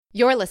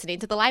You're listening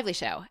to The Lively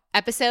Show,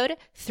 episode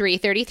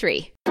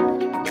 333.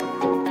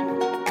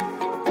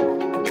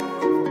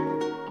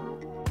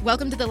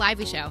 Welcome to The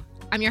Lively Show.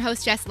 I'm your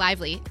host, Jess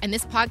Lively, and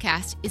this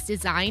podcast is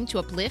designed to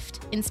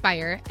uplift,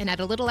 inspire, and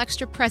add a little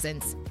extra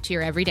presence to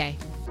your everyday.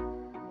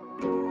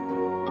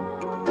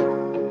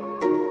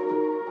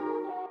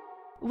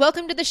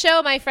 Welcome to the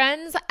show, my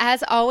friends.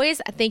 As always,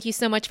 thank you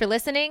so much for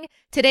listening.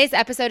 Today's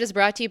episode is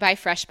brought to you by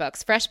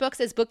FreshBooks. FreshBooks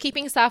is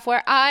bookkeeping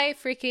software I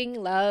freaking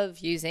love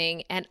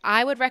using, and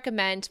I would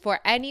recommend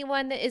for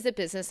anyone that is a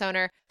business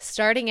owner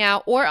starting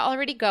out or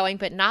already going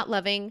but not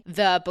loving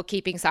the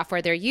bookkeeping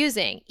software they're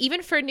using.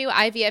 Even for new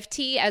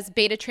IVFT, as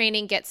beta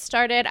training gets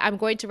started, I'm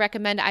going to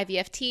recommend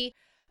IVFT.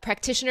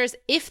 Practitioners,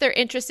 if they're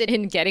interested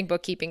in getting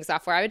bookkeeping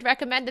software, I would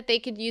recommend that they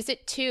could use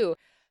it too.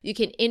 You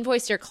can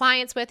invoice your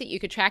clients with it. You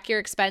could track your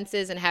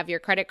expenses and have your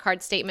credit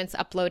card statements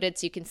uploaded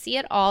so you can see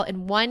it all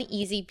in one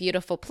easy,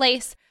 beautiful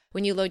place.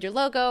 When you load your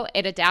logo,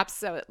 it adapts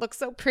so it looks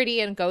so pretty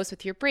and goes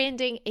with your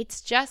branding. It's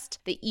just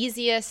the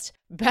easiest,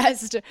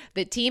 best.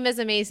 The team is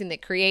amazing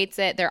that creates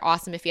it. They're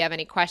awesome if you have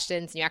any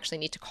questions and you actually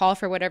need to call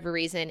for whatever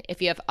reason.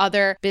 If you have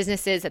other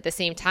businesses at the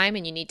same time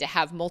and you need to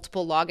have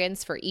multiple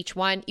logins for each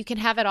one, you can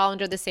have it all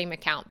under the same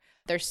account.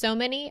 There's so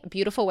many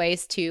beautiful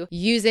ways to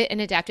use it and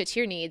adapt it to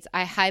your needs.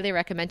 I highly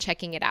recommend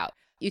checking it out.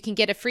 You can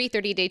get a free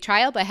 30-day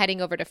trial by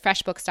heading over to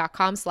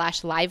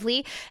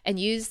freshbooks.com/lively and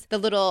use the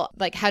little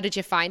how did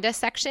you find us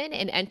section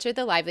and enter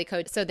the Lively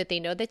code so that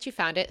they know that you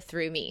found it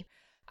through me.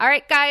 All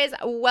right, guys,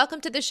 welcome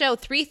to the show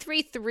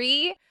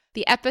 333.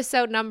 The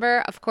episode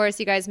number, of course,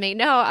 you guys may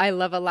know I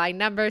love aligned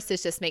numbers.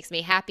 This just makes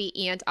me happy.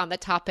 And on the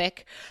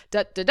topic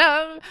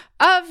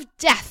of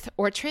death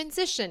or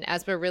transition,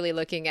 as we're really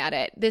looking at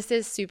it. This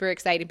is super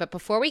exciting. But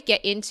before we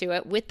get into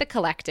it with the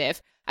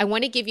collective, I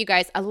want to give you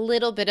guys a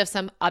little bit of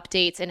some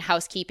updates and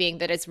housekeeping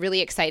that is really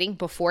exciting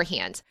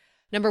beforehand.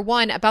 Number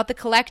one, about the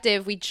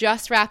collective, we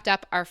just wrapped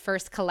up our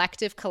first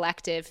collective,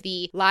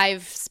 the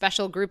live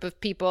special group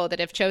of people that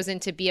have chosen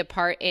to be a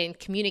part and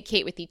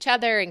communicate with each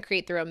other and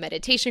create their own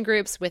meditation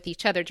groups with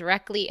each other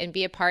directly and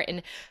be a part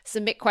and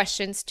submit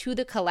questions to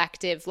the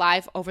collective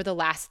live over the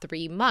last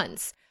 3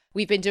 months.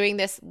 We've been doing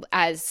this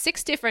as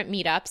 6 different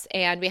meetups,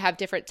 and we have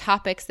different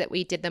topics that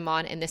we did them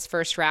on in this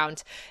first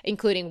round,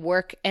 including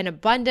work and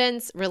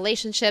abundance,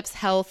 relationships,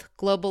 health,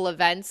 global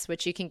events,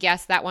 which you can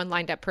guess that one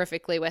lined up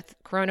perfectly with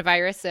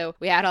coronavirus. So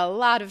we had a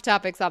lot of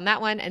topics on that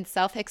one, and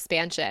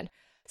self-expansion.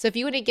 So if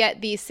you want to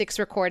get these 6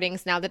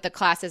 recordings now that the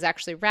class is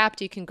actually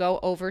wrapped, you can go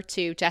over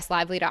to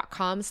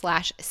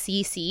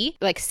jesslively.com/cc,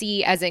 like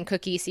C as in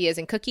cookie, C as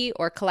in cookie,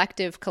 or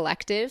collective.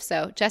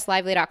 So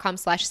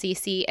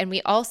jesslively.com/cc. And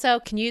we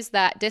also can use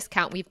that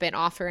discount we've been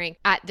offering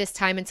at this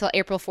time until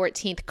April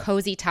 14th,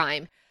 Cozy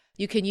Time.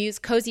 You can use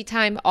Cozy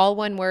Time, all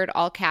one word,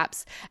 all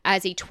caps,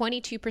 as a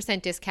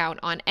 22% discount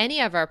on any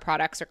of our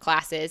products or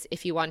classes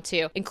if you want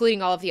to,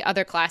 including all of the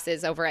other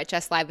classes over at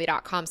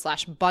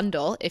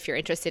jesslively.com/bundle if you're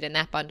interested in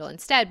that bundle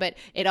instead. But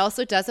it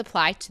also does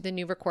apply to the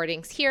new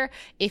recordings here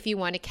if you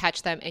want to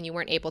catch them and you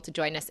weren't able to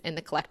join us in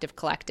the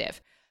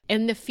collective.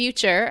 In the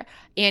future,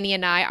 Annie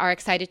and I are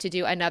excited to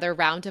do another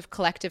round of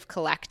collective,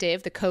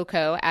 the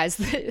COCO, as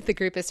the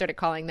group has started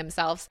calling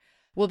themselves.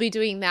 We'll be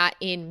doing that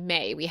in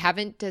May. We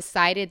haven't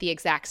decided the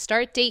exact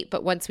start date,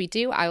 but once we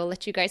do, I will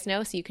let you guys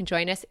know so you can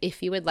join us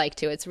if you would like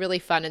to. It's really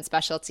fun and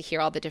special to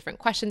hear all the different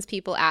questions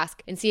people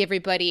ask and see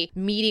everybody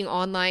meeting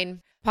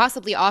online,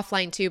 possibly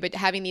offline too, but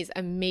having these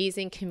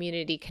amazing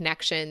community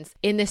connections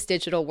in this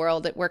digital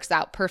world. It works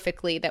out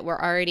perfectly that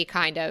we're already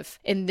kind of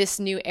in this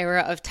new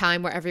era of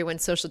time where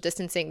everyone's social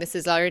distancing. This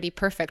is already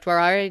perfect. We're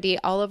already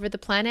all over the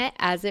planet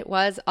as it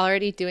was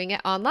already doing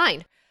it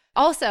online.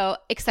 Also,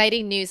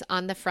 exciting news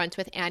on the front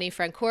with Annie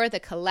Francoeur, the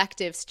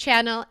Collective's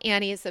channel.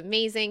 Annie is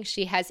amazing.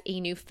 She has a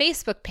new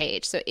Facebook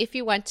page. So if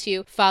you want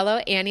to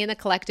follow Annie and the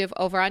Collective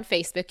over on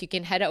Facebook, you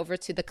can head over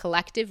to the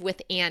Collective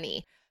with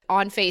Annie.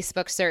 On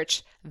Facebook,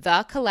 search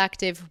The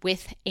Collective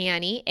with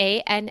Annie,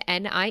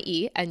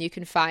 ANNIE, and you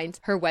can find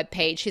her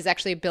webpage. She's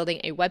actually building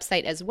a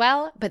website as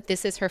well, but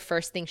this is her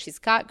first thing she's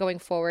got going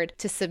forward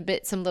to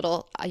submit some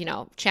little,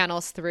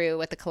 channels through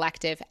with the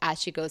Collective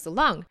as she goes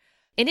along.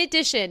 In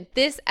addition,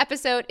 this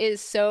episode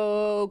is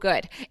so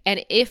good.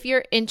 And if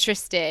you're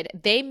interested,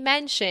 they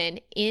mention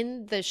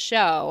in the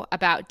show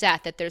about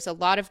death that there's a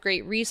lot of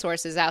great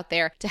resources out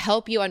there to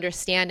help you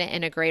understand it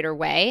in a greater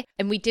way.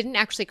 And we didn't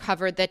actually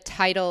cover the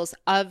titles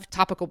of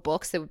topical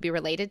books that would be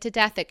related to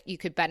death that you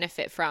could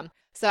benefit from.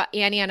 So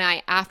Annie and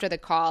I, after the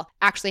call,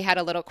 actually had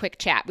a little quick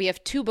chat. We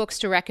have 2 books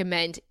to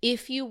recommend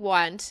if you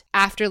want,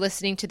 after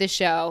listening to the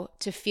show,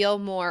 to feel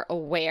more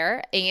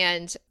aware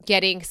and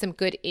getting some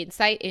good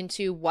insight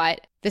into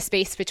what the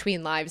space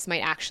between lives might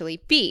actually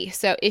be.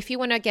 So if you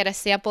want to get a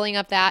sampling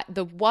of that,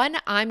 the one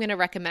I'm going to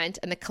recommend,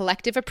 and the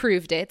Collective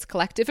approved it, it's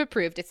Collective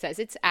approved, it says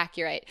it's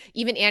accurate.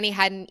 Even Annie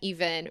hadn't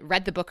even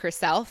read the book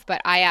herself,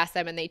 but I asked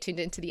them and they tuned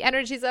into the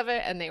energies of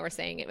it and they were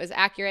saying it was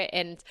accurate.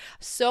 And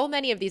so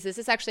many of these, this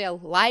is actually a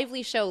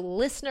Lively Show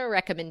listener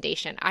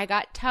recommendation. I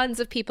got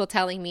tons of people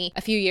telling me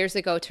a few years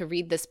ago to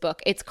read this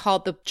book. It's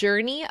called The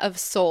Journey of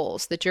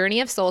Souls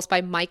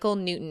by Michael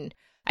Newton.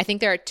 I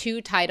think there are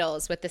two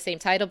titles with the same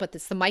title, but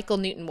it's the Michael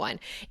Newton one.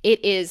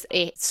 It is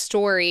a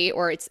story,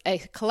 or it's a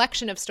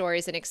collection of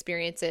stories and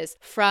experiences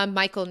from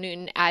Michael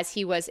Newton as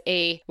he was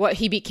what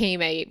he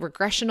became a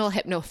regressional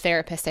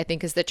hypnotherapist, I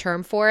think is the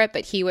term for it,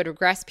 but he would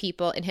regress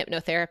people in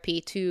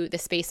hypnotherapy to the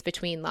space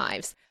between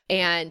lives.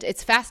 And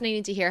it's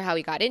fascinating to hear how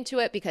he got into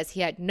it, because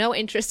he had no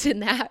interest in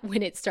that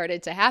when it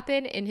started to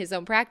happen in his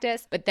own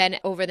practice. But then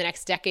over the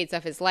next decades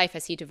of his life,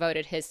 as he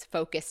devoted his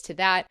focus to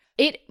that,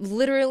 it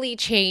literally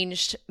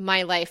changed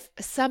my life.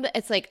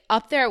 It's like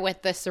up there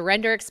with The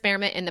Surrender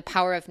Experiment and The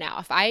Power of Now.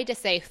 If I had to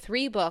say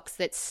 3 books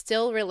that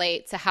still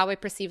relate to how I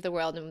perceive the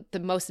world, and the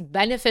most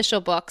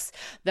beneficial books,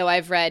 though I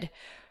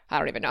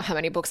don't even know how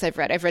many books I've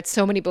read. I've read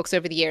so many books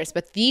over the years,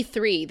 but the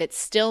 3 that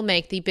still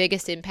make the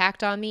biggest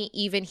impact on me,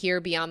 even here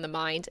beyond the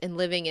mind and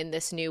living in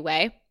this new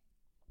way: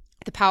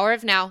 The Power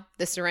of Now,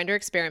 The Surrender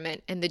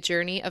Experiment, and The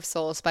Journey of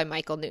Souls by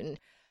Michael Newton.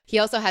 He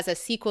also has a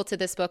sequel to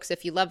this book, so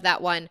if you love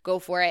that one, go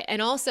for it.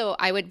 And also,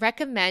 I would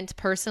recommend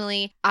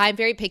personally, I'm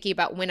very picky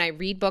about when I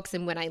read books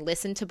and when I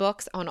listen to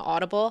books on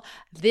Audible.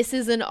 This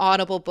is an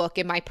Audible book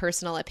in my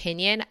personal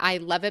opinion. I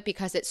love it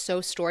because it's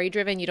so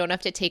story-driven. You don't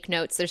have to take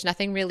notes. There's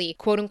nothing really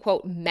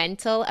quote-unquote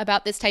mental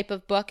about this type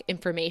of book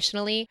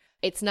informationally.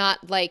 It's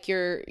not like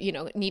you're,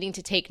 needing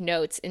to take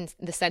notes in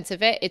the sense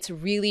of it. It's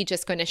really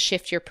just going to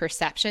shift your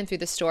perception through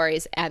the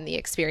stories and the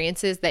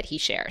experiences that he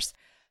shares.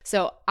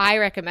 So I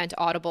recommend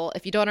Audible.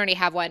 If you don't already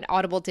have one,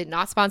 Audible did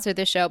not sponsor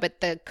this show, but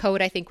the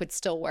code I think would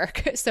still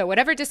work. So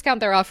whatever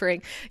discount they're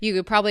offering, you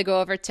could probably go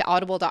over to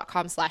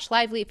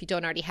audible.com/lively if you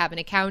don't already have an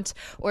account.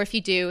 Or if you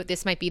do,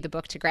 this might be the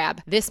book to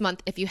grab this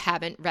month if you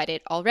haven't read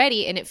it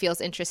already and it feels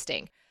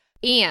interesting.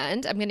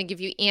 And I'm going to give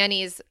you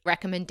Annie's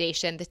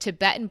recommendation, The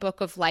Tibetan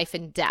Book of Life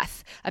and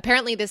Death.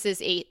 Apparently, this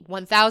is a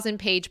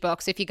 1,000-page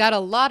book. So if you got a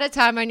lot of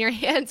time on your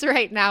hands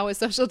right now with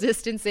social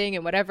distancing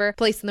and whatever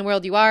place in the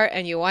world you are,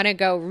 and you want to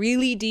go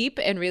really deep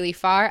and really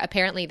far,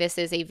 apparently this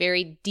is a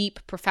very deep,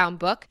 profound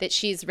book that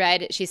she's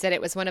read. She said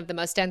it was one of the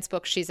most dense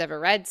books she's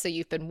ever read. So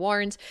you've been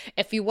warned.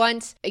 If you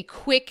want a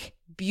quick,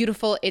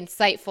 beautiful,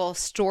 insightful,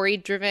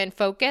 story-driven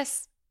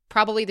focus,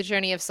 probably The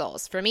Journey of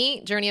Souls. For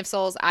me, Journey of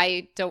Souls,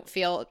 I don't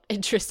feel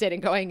interested in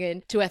going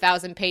into a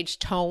 1,000-page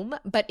tome,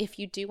 but if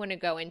you do want to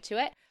go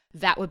into it,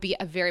 that would be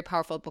a very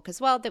powerful book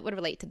as well that would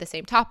relate to the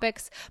same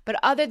topics. But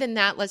other than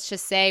that, let's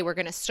just say we're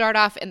going to start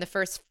off in the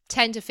first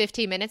 10 to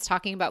 15 minutes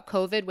talking about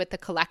COVID with the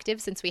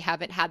collective, since we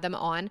haven't had them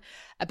on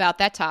about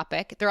that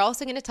topic. They're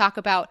also going to talk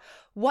about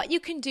what you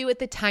can do at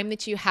the time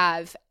that you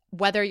have,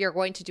 whether you're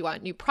going to do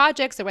on new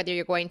projects or whether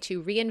you're going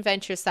to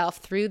reinvent yourself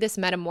through this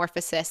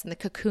metamorphosis and the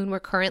cocoon we're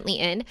currently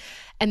in.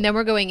 And then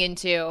we're going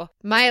into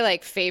my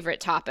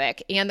favorite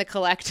topic, and the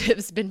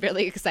collective's been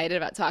really excited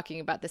about talking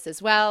about this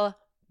as well: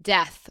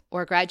 death,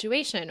 or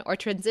graduation, or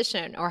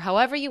transition, or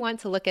however you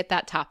want to look at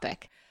that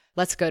topic.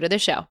 Let's go to the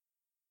show.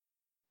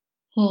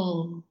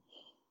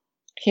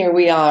 Here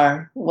we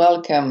are.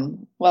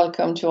 Welcome.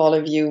 Welcome to all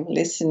of you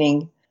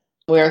listening.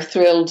 We're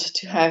thrilled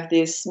to have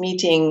this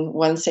meeting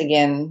once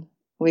again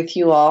with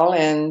you all,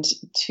 and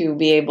to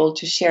be able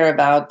to share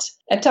about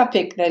a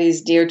topic that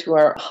is dear to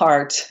our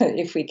heart,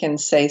 if we can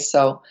say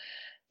so,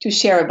 to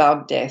share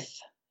about death.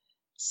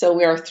 So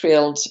we are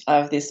thrilled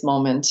of this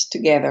moment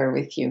together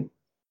with you.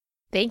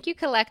 Thank you,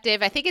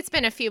 Collective. I think it's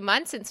been a few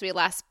months since we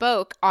last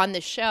spoke on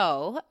the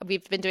show.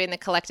 We've been doing the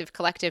Collective,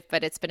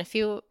 but it's been a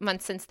few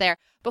months since there.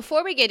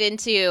 Before we get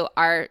into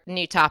our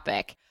new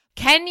topic,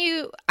 can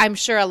you, I'm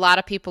sure a lot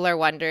of people are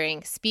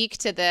wondering, speak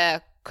to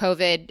the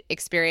COVID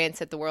experience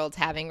that the world's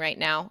having right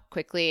now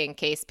quickly, in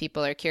case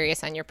people are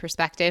curious on your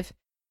perspective?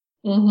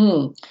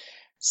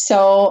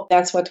 So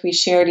that's what we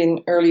shared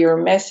in earlier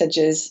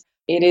messages.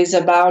 It is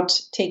about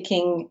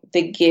taking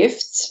the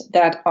gifts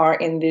that are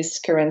in this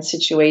current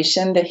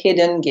situation, the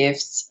hidden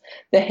gifts,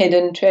 the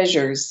hidden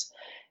treasures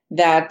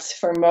that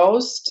for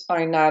most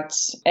are not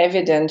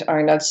evident,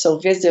 are not so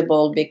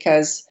visible,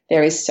 because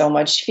there is so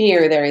much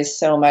fear, there is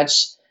so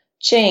much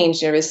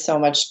change, there is so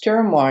much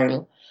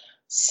turmoil.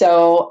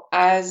 So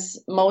as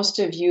most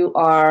of you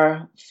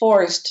are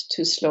forced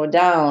to slow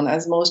down,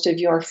 as most of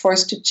you are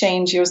forced to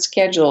change your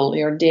schedule,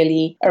 your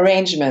daily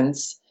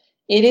arrangements,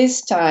 it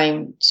is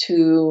time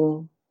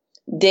to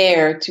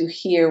dare to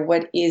hear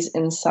what is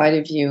inside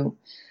of you,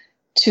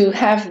 to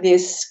have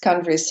this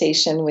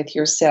conversation with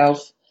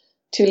yourself,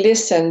 to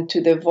listen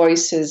to the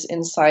voices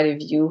inside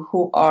of you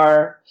who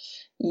are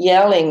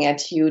yelling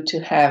at you to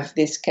have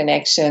this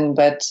connection,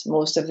 but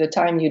most of the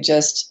time you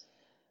just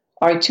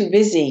are too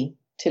busy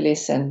to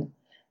listen.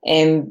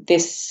 And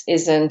this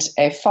isn't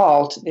a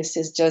fault. This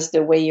is just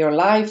the way your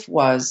life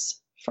was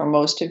for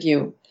most of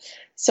you.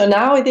 So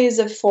now it is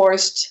a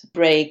forced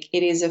break.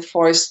 It is a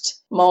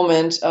forced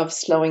moment of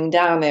slowing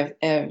down,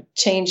 of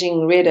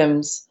changing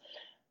rhythms.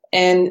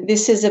 And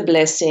this is a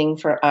blessing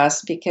for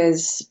us,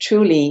 because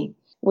truly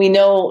we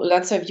know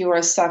lots of you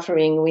are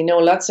suffering. We know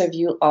lots of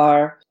you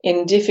are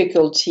in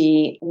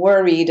difficulty,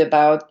 worried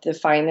about the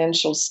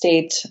financial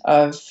state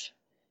of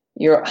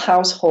your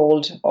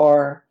household,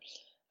 or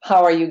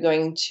how are you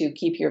going to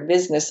keep your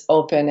business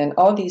open, and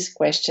all these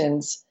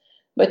questions.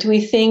 But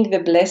we think the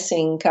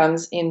blessing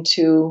comes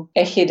into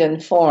a hidden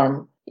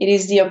form. It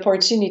is the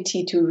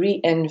opportunity to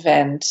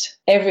reinvent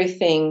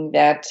everything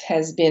that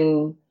has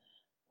been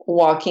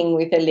walking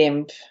with a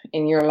limp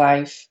in your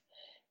life.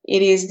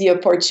 It is the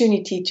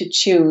opportunity to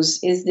choose,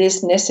 is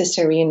this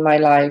necessary in my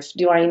life?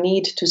 Do I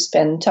need to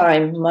spend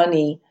time,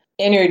 money,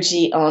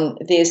 energy on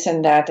this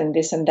and that and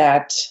this and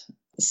that?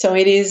 So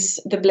it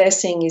is, the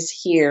blessing is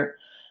here.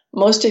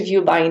 Most of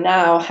you by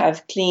now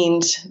have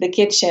cleaned the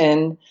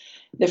kitchen,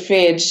 the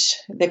fridge,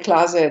 the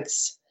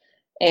closets,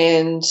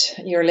 and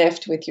you're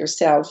left with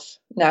yourself.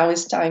 Now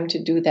is time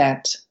to do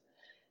that.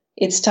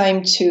 It's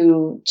time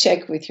to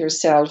check with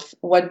yourself,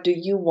 what do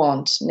you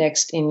want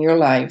next in your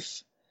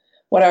life?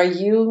 What are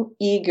you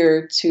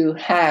eager to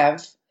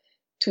have,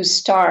 to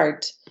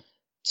start,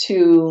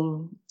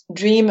 to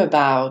dream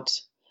about?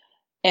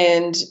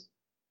 And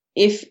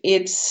if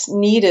it's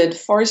needed,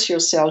 force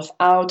yourself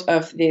out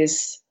of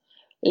this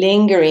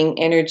lingering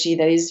energy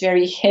that is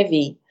very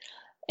heavy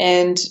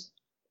and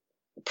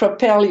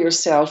propel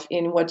yourself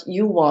in what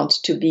you want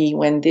to be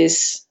when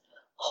this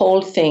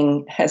whole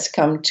thing has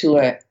come to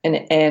an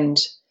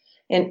end.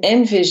 And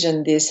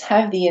envision this,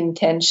 have the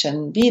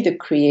intention, be the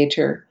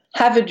creator,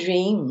 have a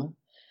dream.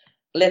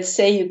 Let's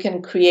say you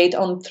can create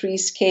on 3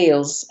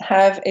 scales.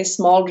 Have a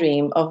small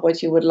dream of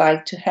what you would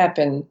like to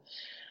happen,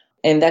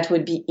 and that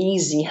would be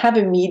easy. Have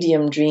a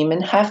medium dream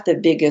and have the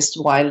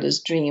biggest,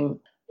 wildest dream.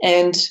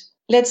 And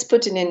let's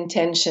put an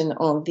intention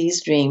on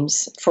these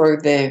dreams for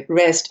the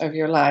rest of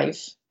your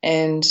life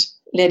and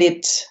let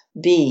it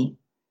be.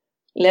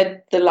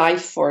 Let the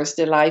life force,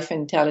 the life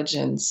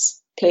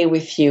intelligence play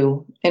with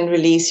you and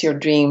release your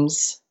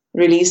dreams.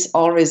 Release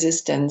all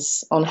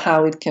resistance on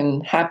how it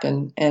can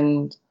happen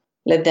and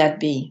let that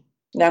be.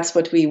 That's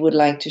what we would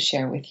like to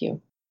share with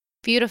you.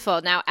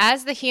 Beautiful. Now,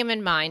 as the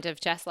human mind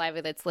of Jess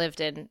Lively that's lived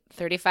in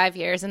 35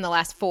 years and the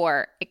last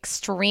 4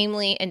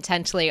 extremely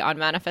intensely on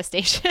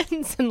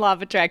manifestations and law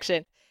of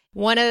attraction,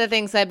 one of the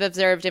things I've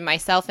observed in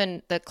myself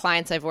and the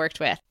clients I've worked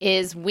with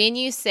is when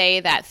you say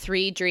that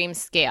 3 dream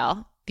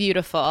scale,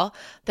 beautiful,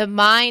 the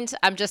mind,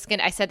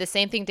 I said the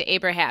same thing to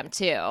Abraham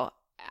too,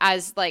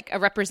 as like a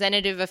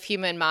representative of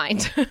human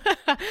mind,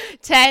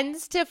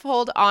 tends to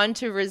hold on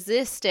to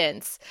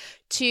resistance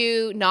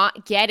to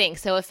not getting.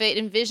 So if it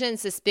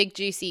envisions this big,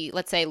 juicy,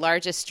 let's say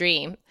largest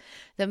dream,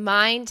 the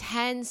mind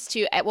tends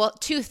to,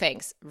 2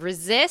 things,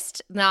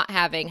 resist not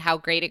having how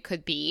great it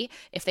could be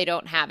if they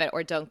don't have it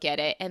or don't get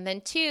it. And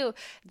then 2,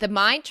 the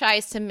mind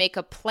tries to make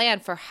a plan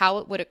for how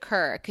it would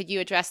occur. Could you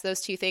address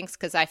those 2 things?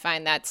 Because I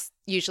find that's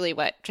usually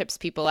what trips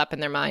people up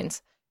in their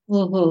minds.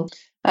 Mm-hmm.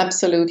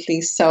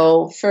 Absolutely.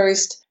 So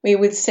first, we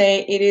would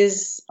say it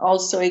is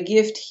also a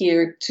gift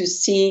here to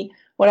see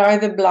what are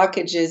the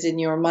blockages in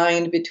your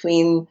mind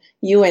between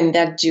you and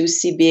that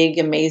juicy, big,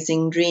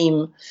 amazing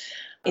dream.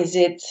 Is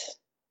it,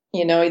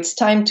 it's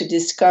time to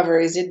discover,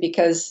 is it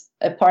because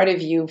a part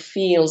of you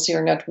feels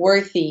you're not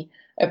worthy?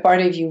 A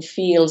part of you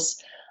feels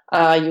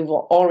you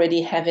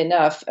already have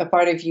enough. A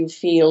part of you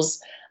feels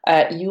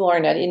you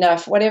are not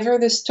enough. Whatever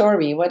the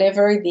story,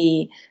 whatever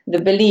the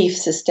belief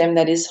system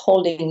that is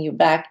holding you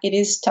back, it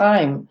is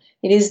time.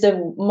 It is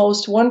the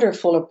most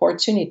wonderful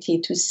opportunity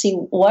to see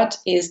what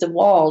is the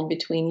wall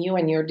between you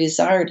and your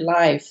desired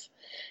life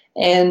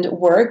and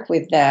work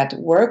with that,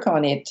 work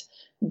on it,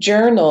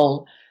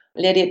 journal,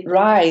 let it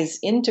rise,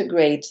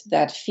 integrate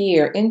that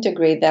fear,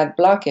 integrate that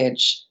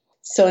blockage.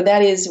 So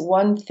that is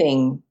one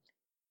thing.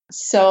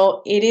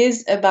 So it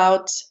is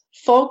about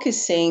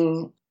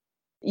focusing.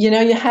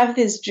 You have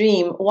this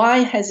dream. Why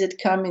has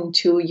it come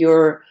into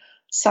your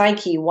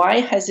psyche? Why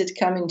has it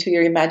come into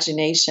your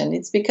imagination?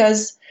 It's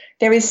because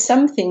there is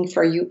something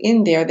for you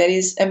in there that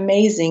is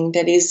amazing,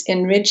 that is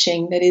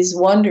enriching, that is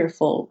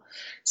wonderful.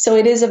 So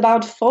it is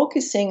about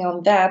focusing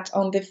on that,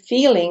 on the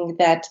feeling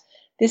that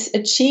this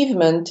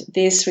achievement,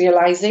 this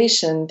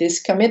realization,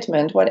 this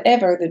commitment,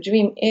 whatever the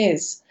dream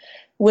is,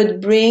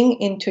 would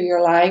bring into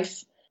your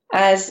life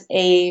as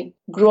a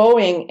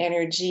growing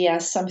energy,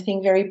 as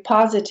something very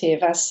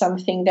positive, as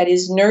something that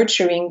is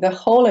nurturing the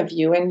whole of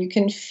you, and you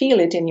can feel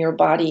it in your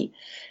body.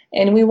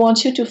 And we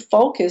want you to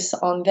focus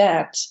on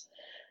that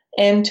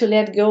and to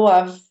let go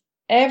of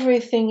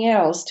everything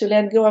else, to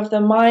let go of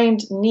the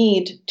mind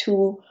need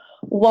to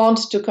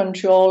want to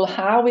control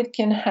how it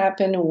can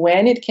happen,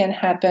 when it can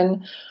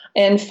happen,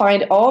 and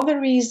find all the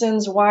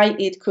reasons why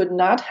it could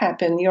not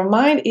happen. Your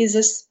mind is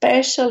a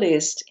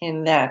specialist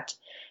in that.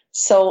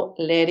 So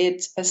let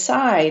it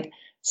aside.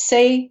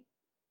 Say,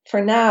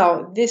 for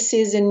now, this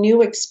is a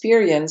new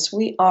experience.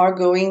 We are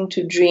going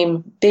to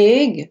dream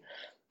big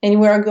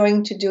and we are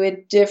going to do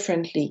it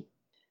differently.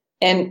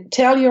 And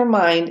tell your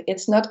mind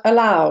it's not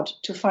allowed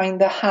to find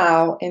the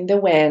how and the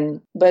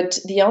when, but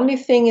the only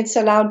thing it's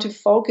allowed to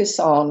focus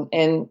on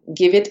and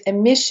give it a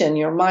mission.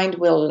 Your mind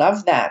will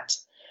love that.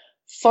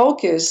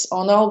 Focus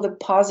on all the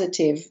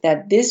positive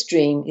that this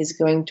dream is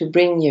going to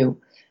bring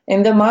you.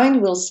 And the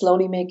mind will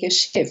slowly make a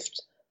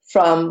shift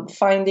from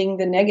finding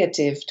the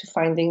negative to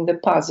finding the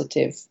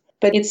positive.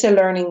 But it's a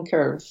learning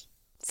curve.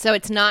 So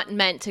it's not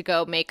meant to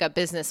go make a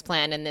business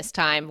plan in this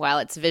time while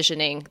it's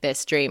visioning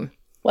this dream.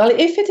 Well,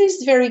 if it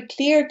is very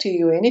clear to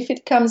you and if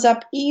it comes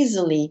up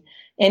easily,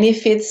 and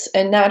if it's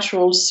a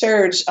natural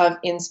surge of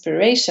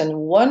inspiration,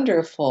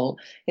 wonderful.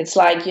 It's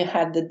like you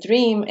had the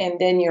dream and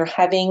then you're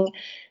having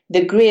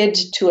the grid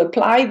to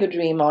apply the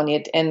dream on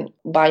it. And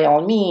by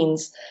all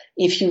means,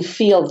 if you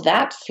feel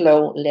that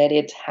flow, let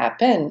it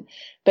happen.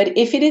 But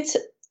if it is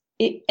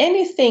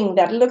anything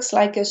that looks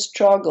like a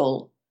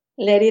struggle,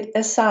 let it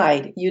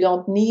aside. You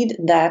don't need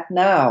that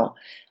now.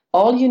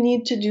 All you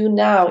need to do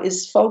now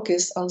is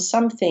focus on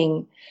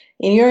something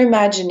in your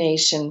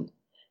imagination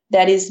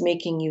that is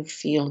making you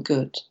feel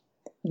good.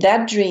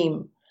 That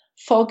dream,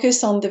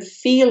 focus on the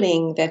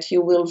feeling that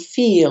you will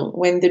feel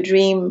when the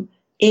dream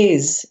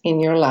is in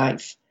your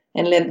life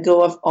and let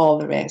go of all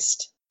the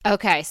rest.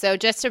 Okay, so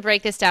just to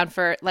break this down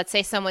for, let's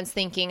say someone's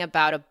thinking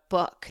about a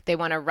book they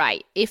want to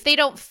write. If they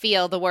don't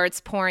feel the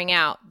words pouring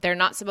out, they're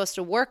not supposed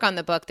to work on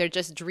the book. They're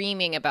just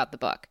dreaming about the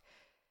book.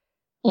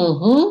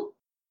 Mm-hmm.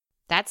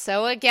 That's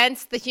so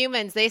against the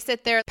humans. They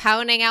sit there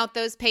pounding out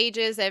those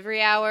pages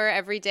every hour,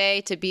 every day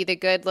to be the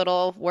good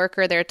little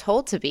worker they're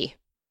told to be.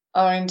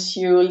 Aren't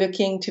you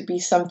looking to be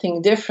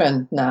something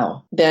different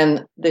now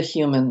than the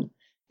human?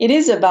 It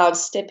is about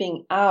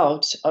stepping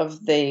out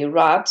of the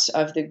rut,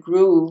 of the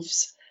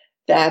grooves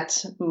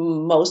that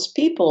most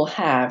people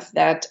have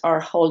that are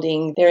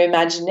holding their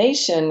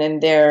imagination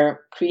and their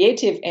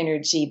creative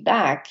energy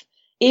back.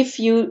 If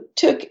you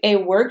took a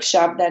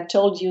workshop that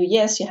told you,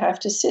 yes, you have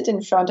to sit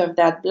in front of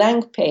that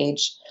blank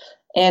page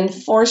and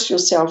force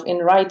yourself in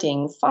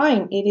writing,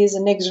 fine, it is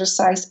an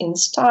exercise in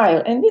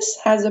style, and this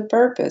has a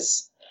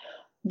purpose.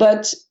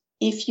 But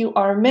if you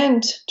are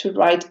meant to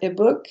write a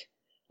book,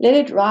 let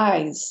it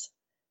rise,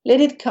 let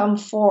it come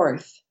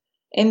forth,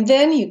 and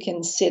then you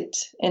can sit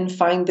and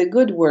find the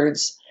good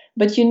words.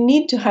 But you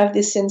need to have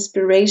this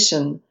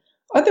inspiration.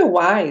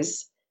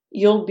 Otherwise,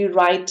 you'll be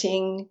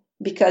writing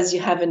because you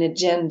have an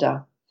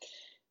agenda.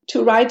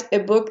 To write a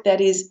book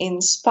that is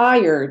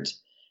inspired,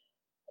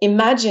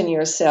 imagine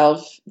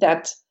yourself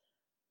that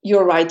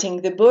you're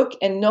writing the book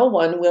and no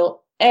one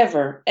will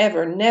ever,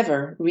 ever,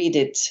 never read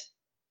it.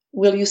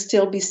 Will you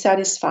still be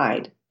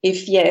satisfied?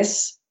 If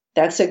yes,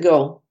 that's a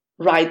go.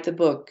 Write the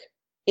book.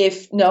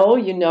 If no,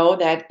 you know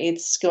that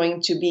it's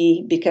going to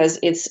be because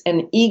it's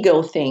an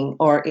ego thing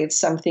or it's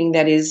something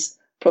that is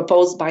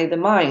proposed by the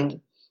mind,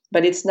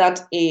 but it's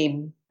not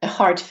a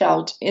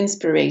heartfelt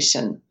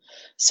inspiration.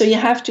 So you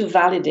have to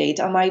validate,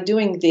 am I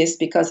doing this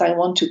because I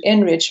want to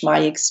enrich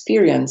my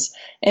experience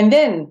and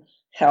then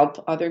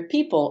help other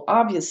people,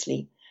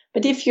 obviously.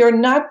 But if you're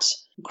not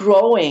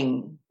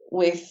growing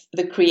with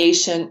the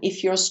creation,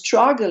 if you're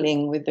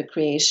struggling with the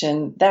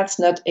creation, that's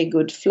not a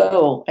good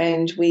flow.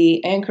 And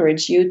we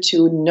encourage you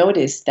to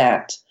notice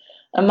that.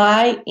 Am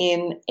I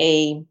in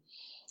a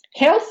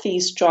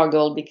healthy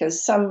struggle?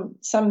 Because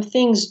some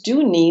things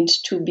do need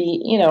to be,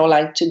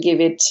 like to give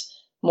it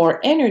more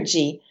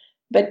energy.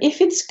 But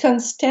if it's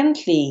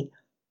constantly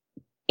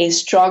a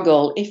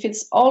struggle, if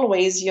it's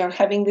always you're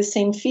having the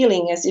same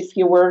feeling as if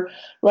you were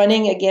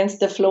running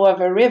against the flow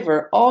of a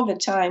river all the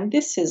time,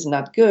 this is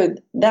not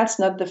good. That's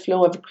not the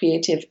flow of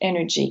creative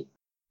energy.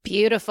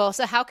 Beautiful.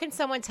 So how can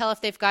someone tell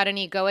if they've got an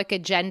egoic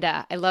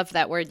agenda? I love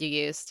that word you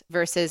used,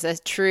 versus a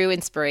true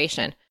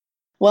inspiration.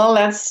 Well,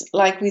 that's,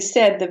 like we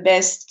said, the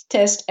best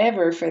test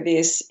ever for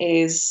this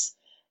is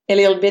a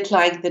little bit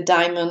like the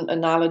diamond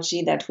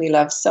analogy that we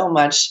love so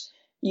much.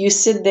 You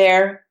sit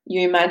there,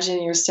 you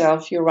imagine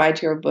yourself, you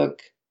write your book,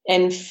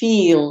 and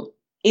feel,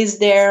 is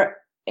there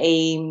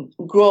a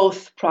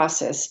growth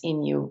process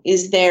in you?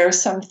 Is there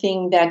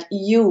something that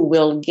you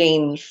will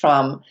gain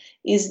from?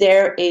 Is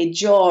there a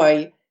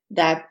joy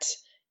that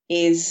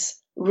is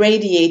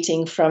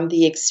radiating from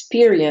the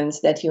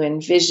experience that you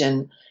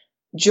envision?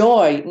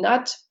 Joy,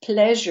 not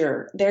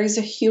pleasure. There is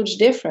a huge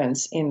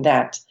difference in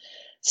that.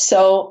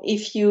 So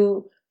if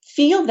you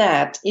feel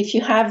that, if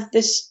you have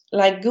this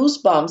like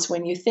goosebumps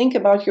when you think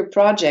about your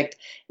project,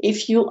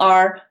 if you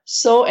are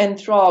so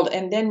enthralled,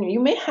 and then you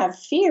may have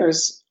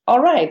fears.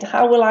 All right,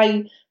 how will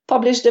I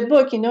publish the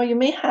book? You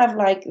may have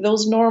like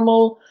those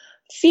normal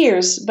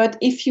fears, but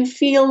if you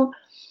feel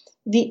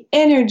the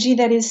energy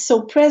that is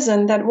so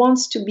present that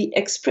wants to be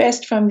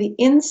expressed from the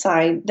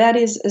inside, that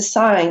is a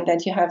sign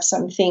that you have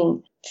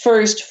something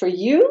first for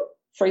you,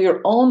 for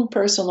your own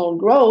personal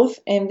growth,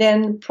 and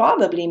then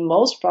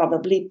most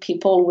probably,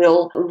 people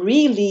will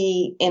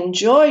really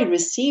enjoy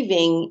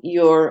receiving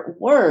your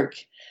work.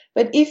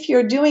 But if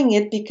you're doing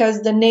it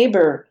because the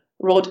neighbor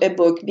wrote a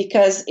book,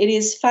 because it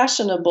is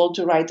fashionable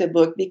to write a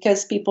book,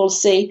 because people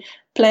say,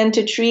 plant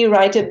a tree,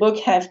 write a book,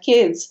 have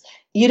kids,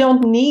 you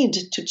don't need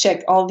to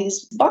check all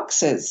these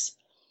boxes.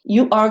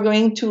 You are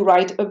going to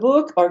write a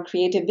book or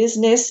create a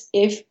business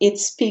if it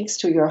speaks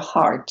to your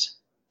heart.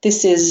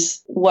 This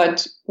is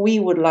what we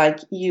would like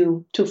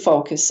you to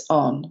focus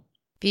on.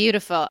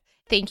 Beautiful.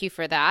 Thank you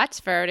for that.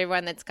 For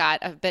everyone that's got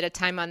a bit of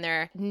time on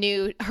their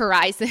new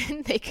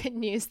horizon, they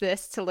can use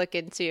this to look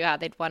into how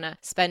they'd want to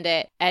spend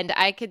it. And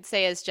I could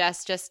say as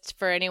just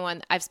for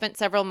anyone, I've spent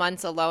several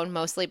months alone,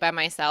 mostly by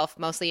myself,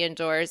 mostly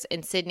indoors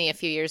in Sydney a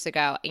few years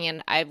ago.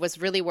 And I was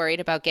really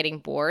worried about getting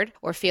bored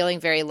or feeling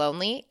very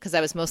lonely because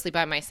I was mostly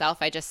by myself.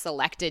 I just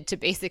selected to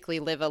basically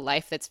live a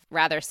life that's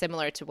rather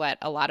similar to what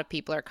a lot of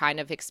people are kind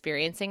of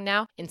experiencing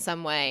now in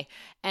some way.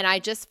 And I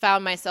just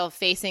found myself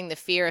facing the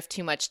fear of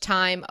too much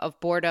time, of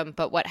boredom.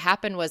 But what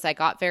happened was I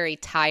got very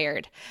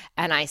tired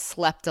and I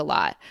slept a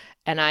lot.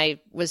 And I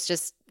was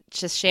just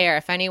share,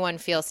 if anyone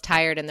feels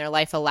tired and their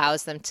life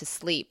allows them to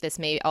sleep, this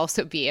may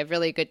also be a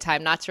really good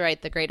time, not to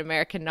write the great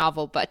American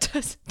novel, but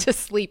to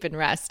sleep and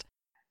rest.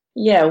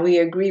 Yeah, we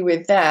agree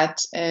with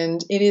that.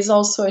 And it is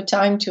also a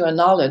time to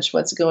acknowledge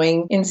what's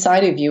going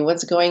inside of you,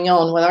 what's going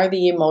on, what are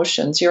the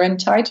emotions. You're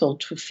entitled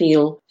to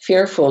feel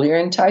fearful. You're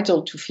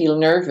entitled to feel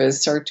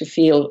nervous or to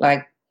feel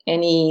like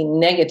any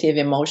negative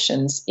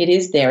emotions. It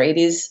is there. It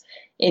is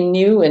a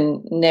new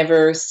and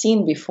never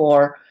seen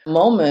before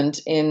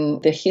moment in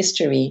the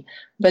history.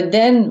 But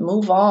then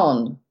move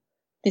on.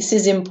 This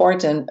is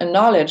important.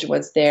 Acknowledge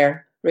what's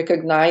there.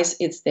 Recognize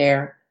it's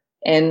there.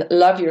 And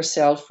love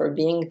yourself for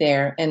being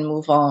there and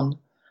move on.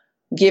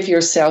 Give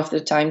yourself the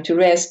time to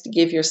rest.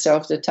 Give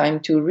yourself the time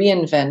to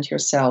reinvent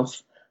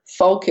yourself.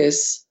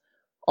 Focus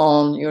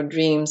on your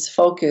dreams.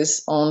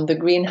 Focus on the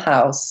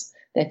greenhouse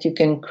that you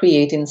can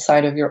create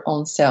inside of your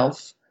own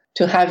self.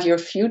 To have your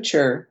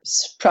future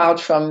sprout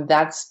from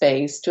that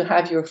space, to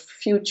have your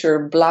future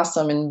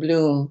blossom and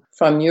bloom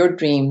from your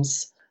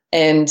dreams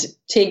and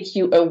take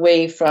you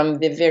away from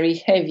the very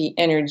heavy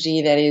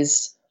energy that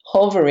is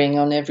hovering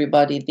on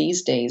everybody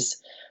these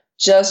days.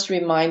 Just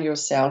remind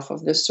yourself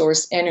of the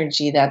source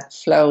energy that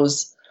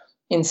flows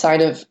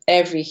inside of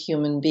every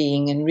human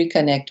being and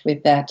reconnect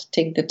with that.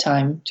 Take the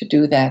time to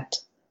do that.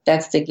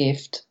 That's the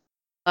gift.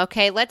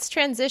 Okay, let's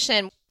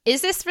transition.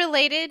 Is this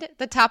related,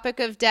 the topic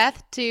of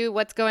death, to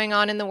what's going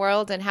on in the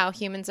world and how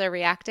humans are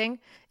reacting?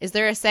 Is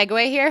there a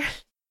segue here?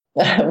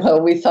 Well,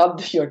 we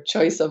thought your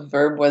choice of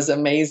verb was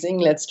amazing.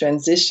 Let's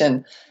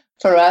transition.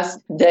 For us,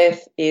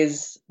 death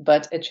is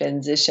but a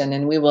transition,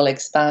 and we will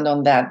expand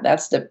on that.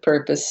 That's the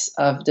purpose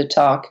of the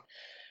talk.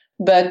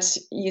 But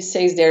you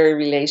say, is there a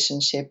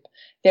relationship?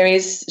 There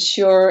is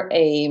sure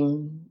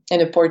an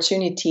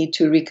opportunity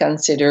to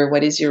reconsider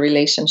what is your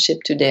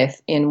relationship to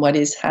death and what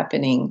is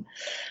happening.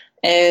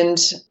 And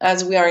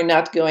as we are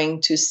not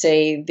going to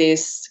say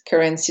this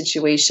current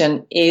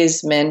situation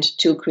is meant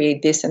to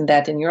create this and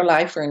that in your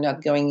life, we're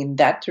not going in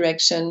that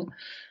direction,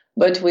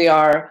 but we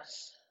are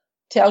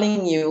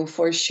telling you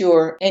for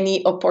sure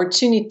any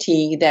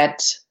opportunity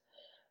that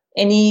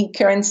any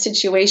current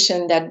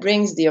situation that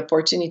brings the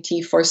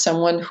opportunity for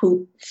someone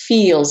who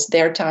feels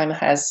their time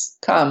has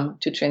come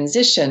to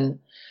transition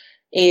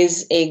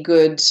is a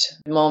good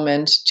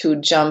moment to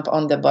jump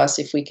on the bus,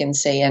 if we can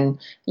say, and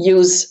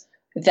use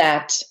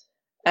that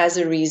as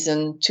a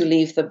reason to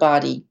leave the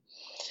body.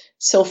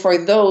 So for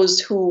those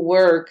who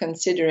were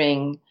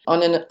considering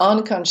on an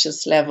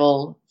unconscious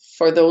level,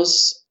 for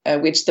those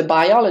which the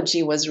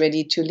biology was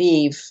ready to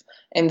leave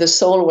and the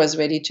soul was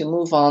ready to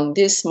move on,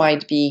 this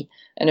might be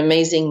an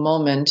amazing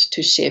moment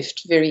to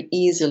shift very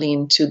easily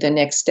into the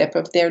next step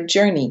of their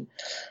journey.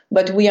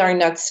 But we are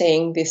not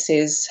saying this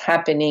is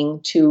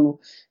happening to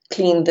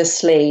clean the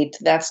slate.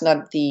 That's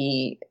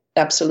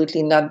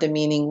absolutely not the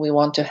meaning we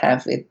want to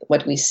have with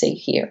what we say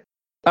here.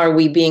 Are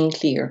we being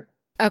clear?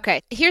 Okay,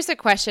 here's a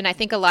question I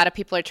think a lot of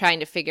people are trying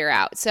to figure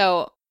out.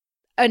 So,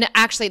 and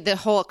actually the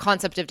whole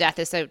concept of death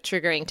is so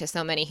triggering to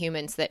so many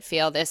humans that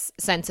feel this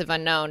sense of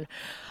unknown.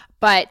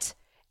 But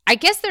I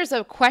guess there's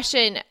a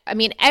question. I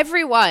mean,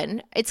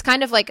 everyone, it's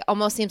kind of like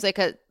almost seems like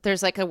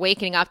there's like a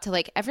waking up to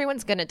like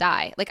everyone's going to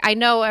die. Like I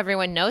know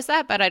everyone knows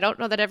that, but I don't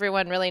know that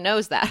everyone really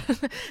knows that.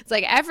 It's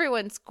like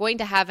everyone's going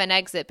to have an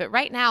exit. But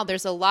right now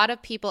there's a lot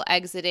of people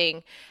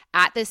exiting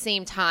at the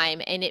same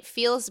time. And it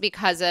feels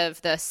because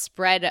of the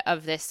spread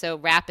of this so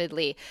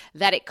rapidly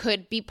that it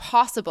could be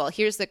possible.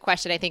 Here's the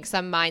question I think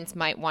some minds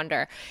might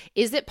wonder.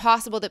 Is it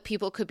possible that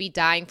people could be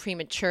dying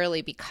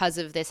prematurely because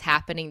of this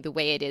happening the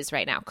way it is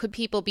right now? Could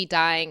people be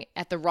dying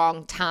at the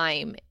wrong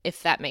time,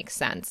 if that makes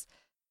sense?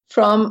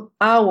 From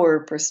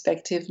our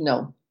perspective,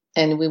 no.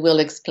 And we will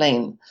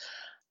explain.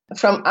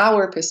 From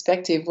our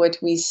perspective, what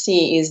we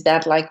see is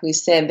that, like we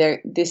said,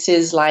 this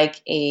is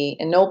like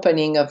an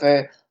opening of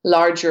a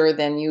larger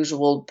than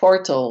usual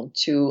portal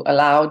to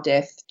allow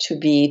death to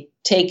be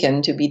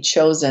taken, to be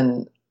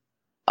chosen,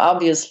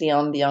 obviously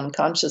on the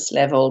unconscious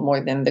level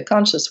more than the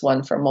conscious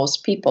one for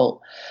most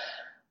people.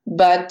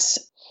 But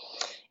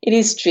it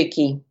is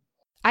tricky.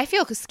 I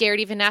feel scared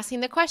even asking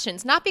the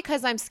questions, not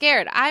because I'm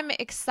scared. I'm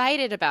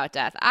excited about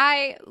death.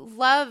 I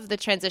love the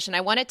transition.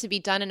 I want it to be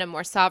done in a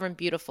more sovereign,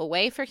 beautiful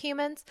way for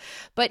humans.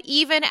 But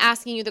even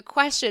asking you the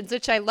questions,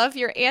 which I love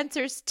your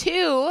answers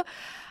to,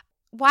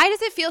 why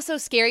does it feel so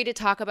scary to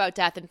talk about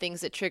death and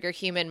things that trigger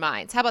human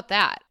minds? How about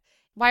that?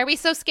 Why are we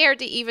so scared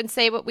to even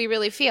say what we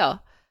really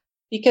feel?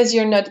 because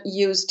you're not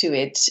used to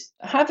it.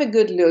 Have a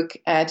good look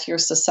at your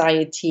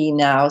society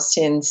now,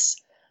 since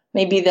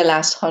maybe the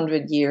last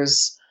 100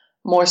 years,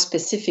 more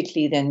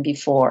specifically than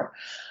before.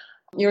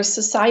 Your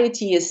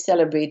society is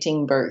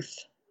celebrating birth.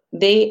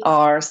 They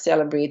are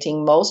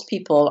celebrating, most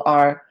people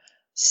are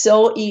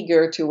so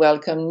eager to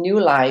welcome new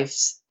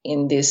lives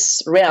in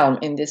this realm,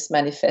 in this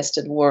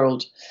manifested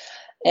world.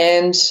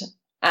 And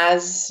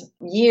as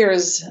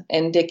years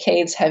and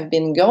decades have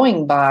been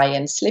going by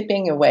and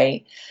slipping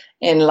away,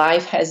 and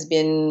life has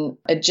been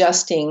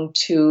adjusting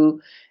to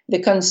the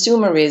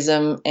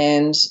consumerism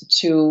and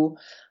to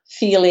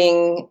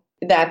feeling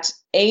that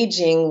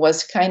aging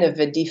was kind of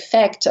a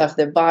defect of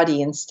the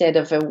body instead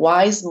of a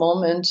wise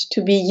moment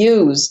to be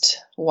used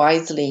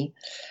wisely,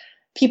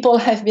 people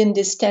have been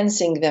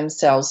distancing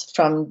themselves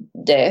from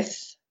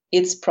death,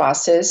 its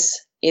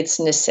process, its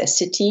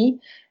necessity,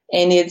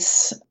 and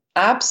its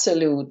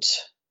absolute.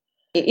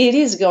 It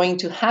is going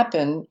to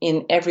happen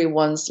in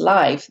everyone's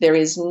life. There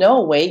is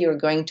no way you're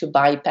going to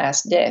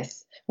bypass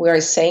death. We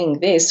are saying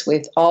this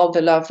with all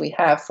the love we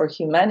have for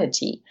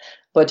humanity.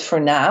 But for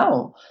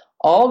now,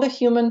 all the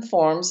human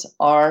forms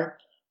are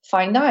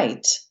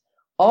finite.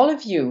 All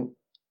of you,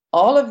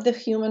 all of the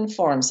human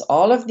forms,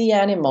 all of the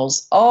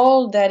animals,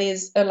 all that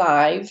is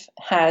alive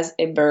has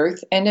a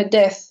birth and a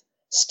death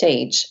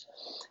stage.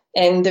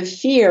 And the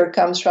fear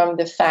comes from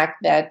the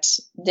fact that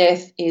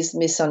death is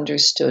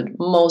misunderstood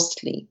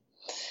mostly.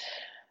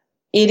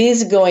 It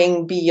is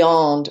going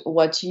beyond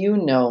what you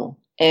know.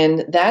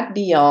 And that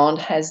beyond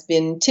has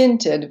been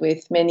tinted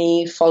with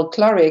many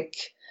folkloric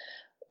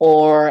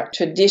or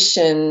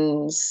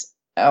traditions,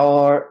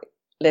 or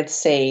let's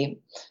say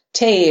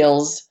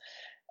tales,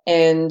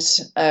 and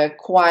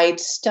quite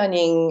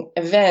stunning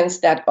events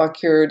that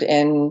occurred,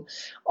 and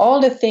all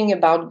the thing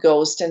about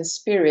ghosts and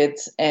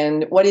spirits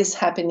and what is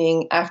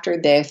happening after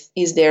death.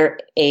 Is there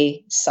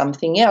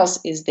something else?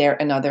 Is there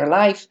another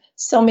life?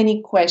 So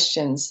many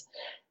questions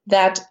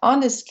that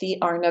honestly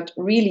are not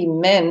really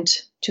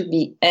meant to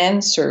be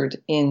answered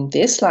in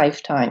this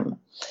lifetime.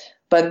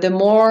 But the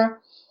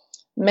more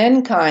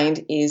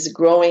mankind is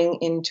growing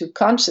into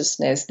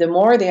consciousness, the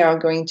more they are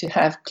going to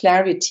have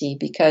clarity,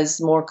 because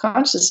more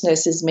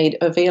consciousness is made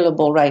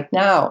available right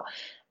now.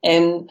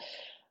 And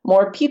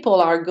more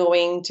people are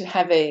going to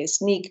have a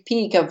sneak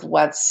peek of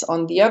what's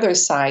on the other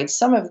side.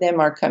 Some of them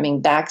are coming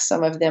back.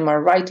 Some of them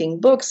are writing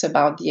books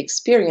about the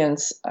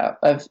experience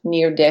of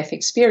near-death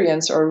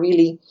experience, or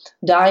really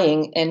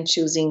dying and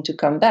choosing to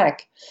come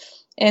back.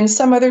 And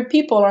some other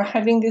people are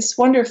having this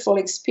wonderful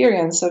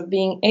experience of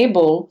being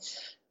able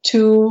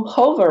to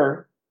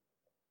hover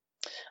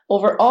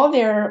over all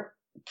their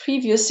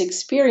previous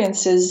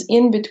experiences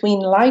in between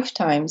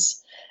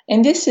lifetimes.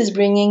 And this is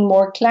bringing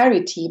more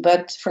clarity,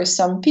 but for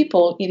some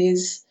people it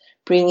is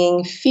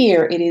bringing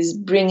fear, it is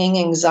bringing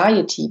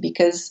anxiety,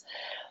 because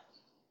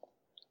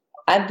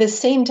at the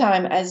same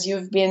time as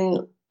you've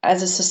been,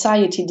 as a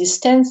society,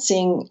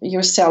 distancing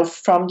yourself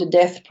from the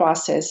death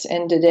process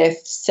and the death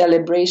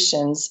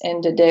celebrations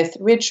and the death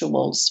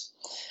rituals,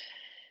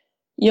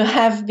 you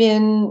have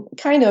been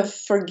kind of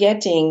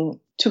forgetting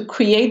to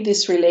create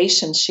this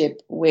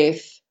relationship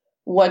with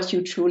what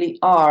you truly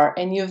are.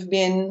 And you've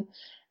been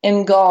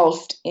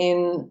engulfed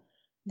in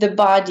the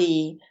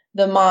body,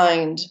 the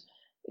mind,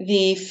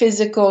 the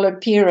physical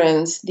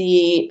appearance,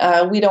 we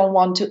don't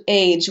want to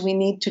age, we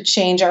need to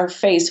change our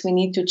face, we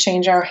need to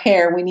change our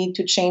hair, we need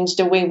to change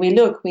the way we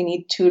look, we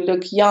need to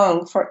look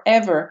young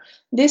forever.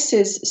 This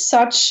is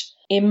such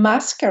a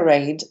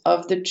masquerade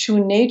of the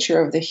true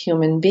nature of the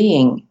human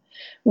being.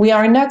 We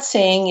are not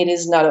saying it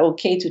is not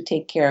okay to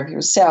take care of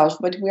yourself,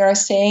 but we are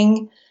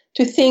saying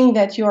to think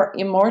that you are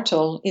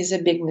immortal is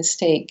a big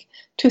mistake.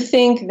 To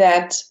think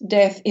that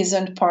death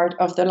isn't part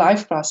of the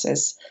life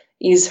process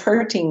is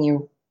hurting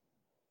you,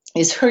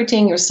 is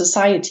hurting your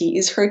society,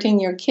 is hurting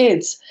your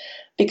kids,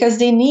 because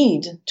they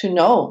need to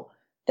know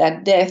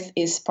that death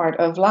is part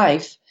of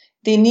life.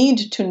 They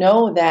need to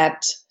know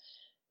that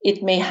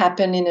it may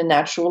happen in a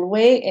natural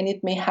way and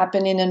it may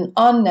happen in an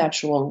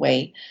unnatural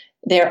way.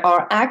 There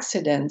are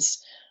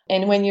accidents.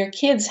 And when your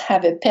kids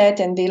have a pet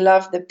and they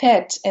love the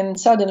pet, and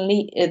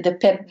suddenly the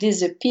pet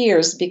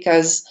disappears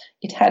because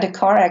it had a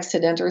car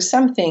accident or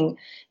something,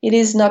 it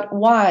is not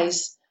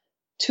wise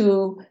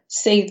to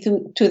say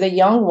to the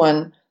young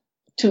one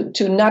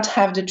to not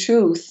have the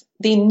truth.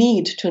 They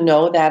need to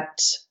know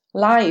that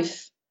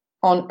life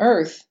on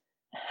earth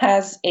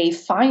has a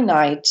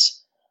finite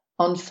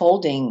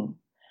unfolding.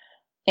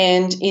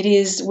 And it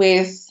is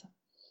with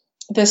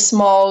the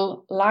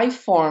small life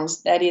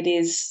forms that it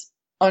is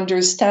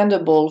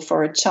understandable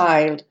for a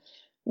child.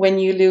 When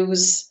you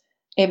lose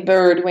a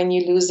bird, when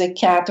you lose a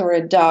cat or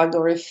a dog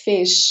or a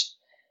fish,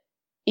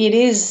 it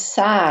is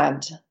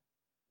sad,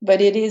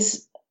 but it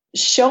is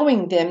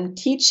showing them,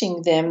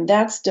 teaching them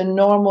that's the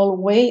normal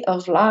way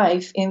of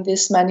life in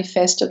this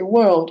manifested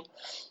world.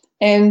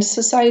 And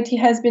society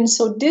has been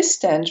so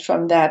distant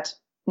from that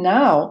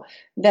now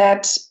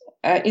that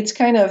it's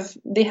kind of,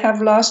 they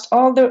have lost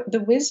all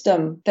the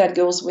wisdom that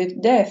goes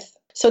with death.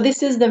 So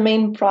this is the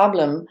main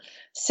problem,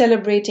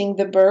 celebrating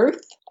the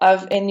birth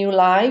of a new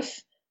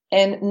life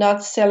and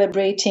not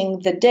celebrating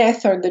the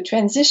death or the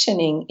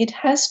transitioning. It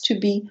has to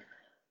be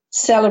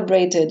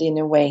celebrated in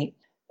a way.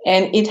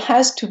 And it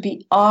has to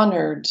be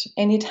honored,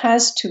 and it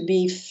has to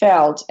be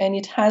felt, and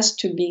it has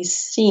to be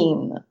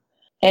seen.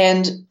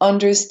 And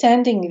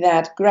understanding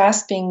that,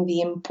 grasping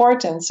the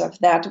importance of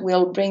that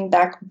will bring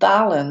back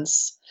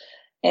balance.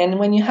 And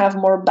when you have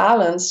more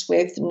balance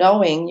with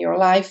knowing your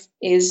life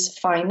is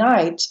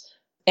finite,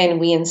 and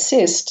we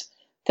insist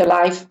the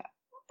life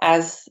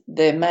as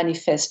the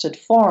manifested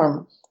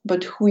form,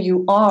 but who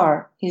you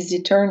are is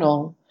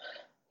eternal.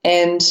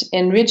 And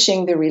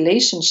enriching the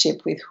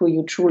relationship with who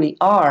you truly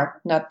are,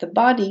 not the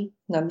body,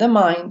 not the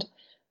mind,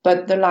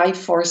 but the life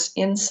force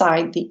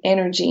inside, the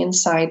energy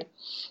inside.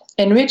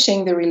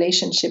 Enriching the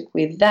relationship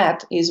with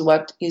that is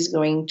what is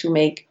going to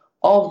make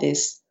all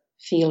this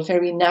feel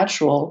very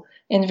natural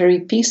and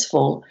very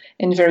peaceful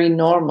and very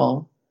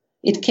normal.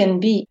 It can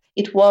be,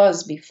 it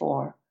was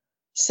before,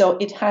 so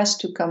it has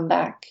to come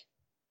back.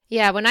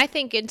 Yeah, when I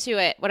think into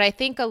it, what I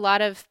think a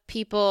lot of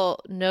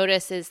people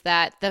notice is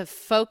that the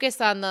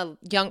focus on the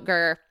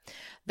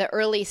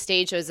early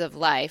stages of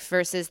life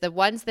versus the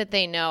ones that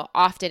they know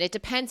often, it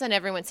depends on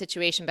everyone's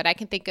situation, but I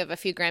can think of a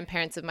few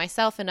grandparents of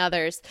myself and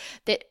others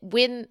that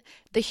when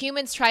the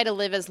humans try to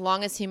live as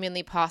long as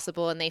humanly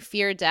possible and they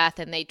fear death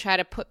and they try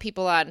to put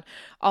people on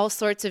all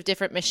sorts of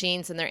different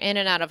machines and they're in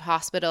and out of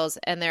hospitals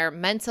and their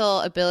mental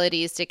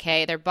abilities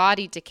decay, their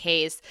body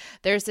decays,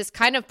 there's this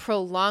kind of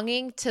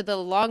prolonging to the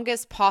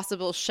longest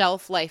possible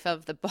shelf life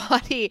of the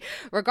body,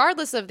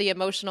 regardless of the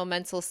emotional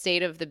mental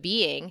state of the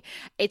being.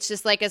 It's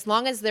just like as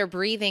long as they're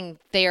breathing,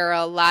 they're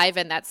alive,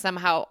 and that's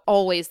somehow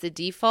always the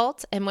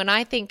default. And when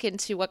I think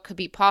into what could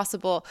be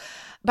possible,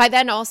 by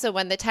then also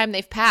when the time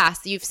they've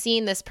passed, you've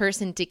seen this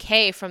person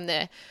decay from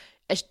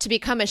to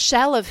become a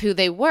shell of who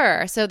they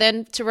were. So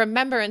then to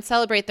remember and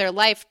celebrate their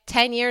life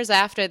 10 years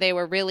after they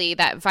were really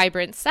that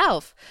vibrant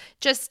self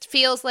just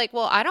feels like,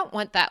 well, I don't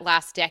want that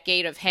last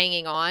decade of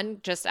hanging on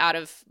just out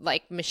of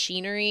like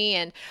machinery.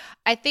 And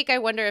I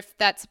wonder if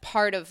that's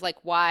part of like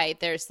why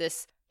there's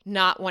this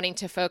not wanting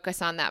to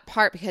focus on that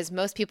part, because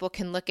most people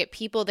can look at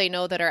people they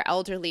know that are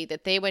elderly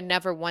that they would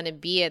never want to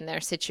be in their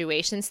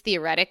situations,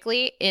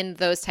 theoretically, in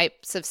those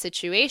types of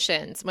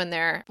situations when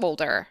they're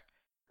older.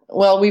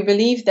 Well, we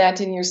believe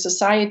that in your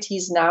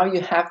societies now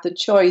you have the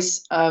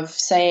choice of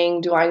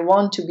saying, do I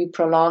want to be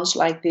prolonged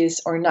like this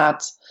or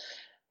not?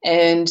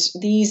 And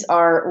these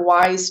are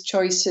wise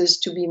choices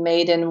to be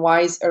made and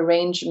wise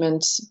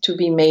arrangements to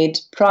be made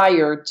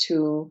prior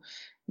to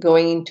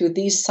going into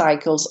these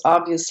cycles,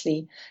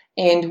 obviously.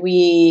 And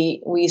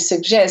we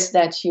suggest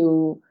that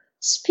you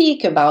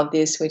speak about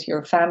this with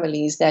your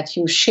families, that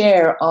you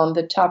share on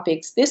the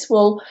topics. This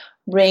will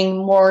bring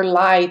more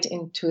light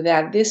into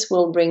that. This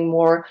will bring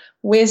more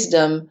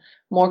wisdom,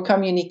 more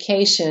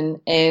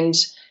communication, and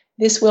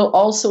this will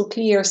also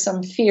clear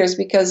some fears,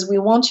 because we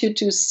want you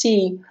to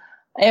see,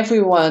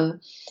 everyone,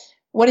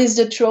 what is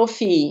the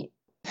trophy,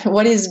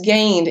 what is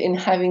gained in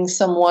having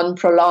someone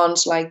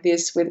prolonged like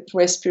this with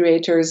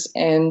respirators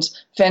and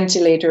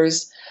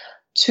ventilators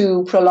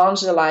to prolong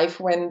the life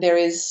when there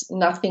is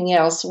nothing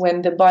else,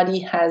 when the body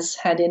has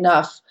had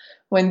enough,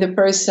 when the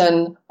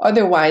person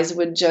otherwise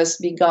would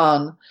just be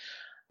gone.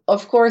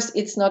 Of course,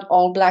 it's not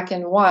all black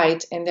and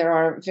white, and there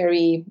are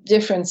very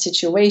different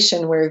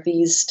situations where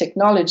these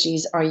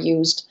technologies are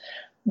used,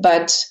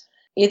 but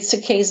it's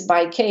a case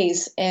by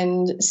case,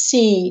 and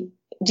see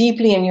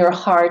deeply in your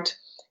heart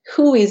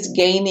who is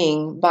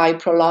gaining by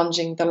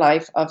prolonging the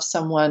life of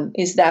someone.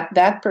 Is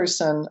that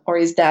person, or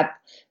is that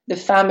the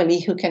family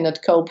who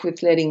cannot cope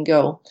with letting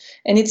go?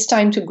 And it's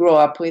time to grow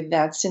up with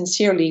that.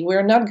 Sincerely,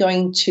 we're not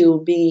going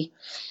to be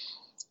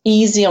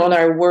easy on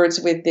our words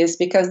with this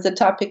because the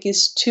topic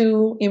is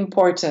too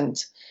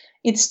important.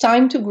 It's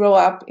time to grow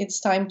up. It's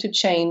time to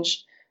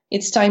change.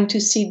 It's time to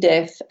see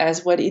death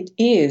as what it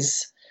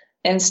is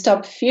and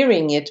stop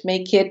fearing it.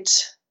 Make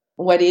it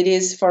what it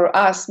is for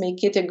us.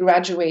 Make it a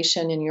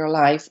graduation in your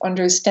life.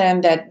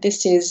 Understand that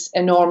this is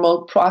a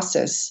normal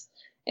process,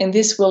 and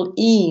this will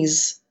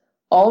ease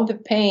all the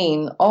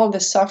pain, all the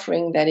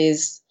suffering that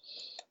is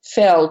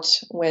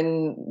felt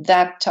when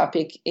that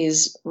topic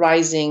is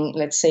rising,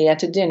 let's say,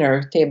 at a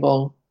dinner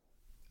table.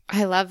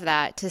 I love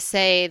that, to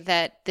say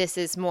that this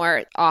is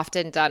more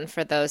often done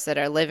for those that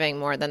are living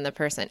more than the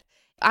person.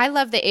 I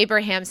love the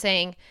Abraham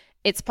saying,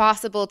 it's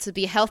possible to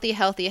be healthy,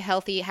 happy,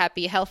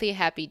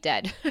 healthy,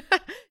 dead.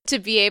 To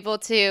be able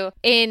to,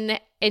 in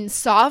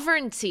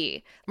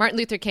sovereignty. Martin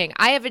Luther King,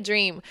 I have a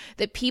dream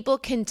that people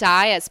can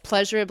die as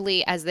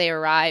pleasurably as they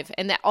arrive,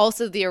 and that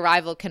also the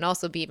arrival can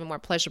also be even more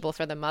pleasurable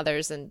for the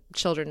mothers and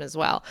children as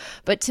well.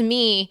 But to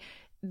me,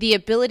 the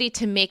ability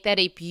to make that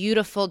a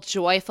beautiful,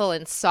 joyful,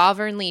 and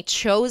sovereignly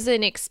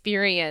chosen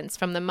experience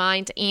from the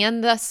mind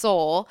and the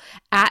soul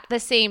at the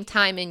same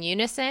time in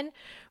unison,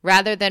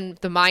 rather than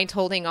the mind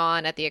holding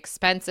on at the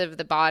expense of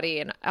the body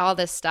and all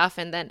this stuff.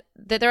 And then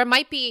there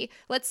might be,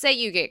 let's say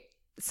you get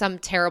some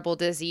terrible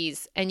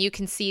disease and you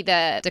can see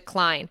the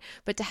decline,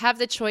 but to have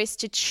the choice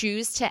to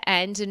choose to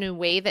end in a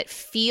way that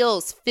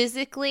feels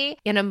physically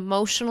and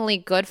emotionally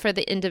good for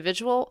the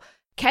individual,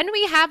 can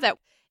we have that?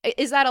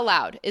 Is that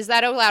allowed? Is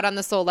that allowed on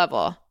the soul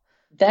level?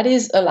 That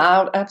is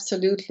allowed,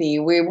 absolutely.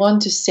 We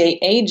want to say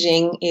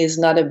aging is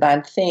not a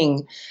bad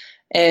thing.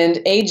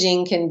 And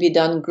aging can be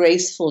done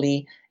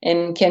gracefully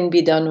and can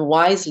be done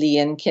wisely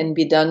and can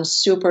be done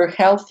super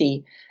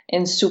healthy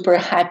and super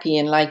happy.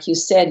 And like you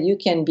said, you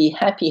can be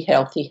happy,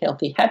 healthy,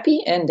 healthy,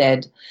 happy, and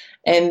dead.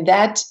 And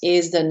that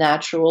is the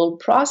natural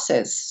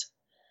process.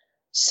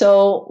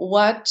 So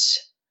what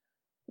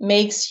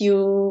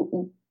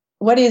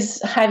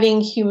is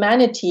having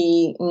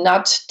humanity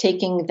not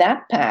taking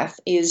that path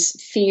is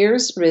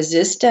fears,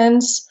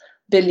 resistance,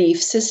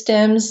 belief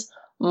systems,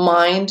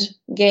 mind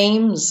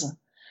games.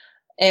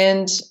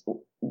 And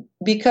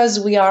because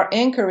we are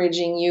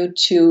encouraging you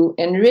to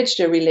enrich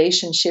the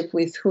relationship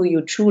with who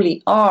you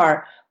truly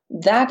are,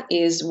 that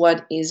is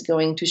what is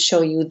going to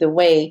show you the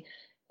way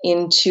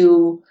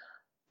into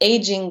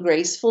aging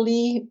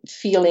gracefully,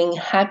 feeling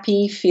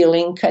happy,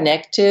 feeling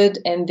connected,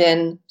 and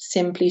then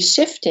simply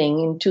shifting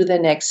into the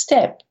next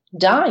step,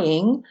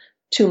 dying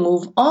to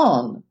move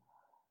on.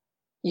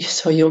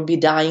 So you'll be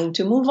dying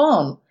to move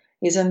on.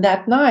 Isn't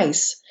that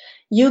nice?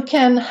 You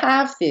can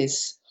have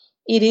this.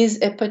 It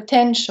is a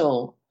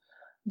potential.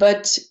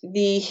 But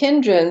the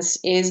hindrance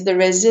is the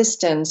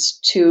resistance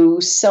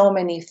to so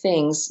many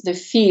things, the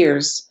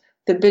fears,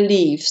 the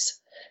beliefs.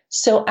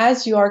 So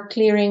as you are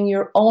clearing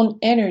your own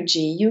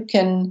energy, you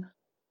can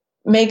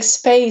make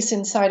space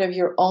inside of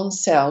your own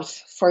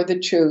self for the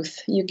truth.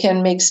 You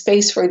can make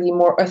space for the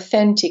more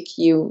authentic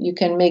you. You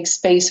can make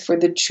space for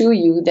the true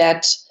you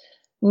that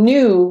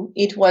knew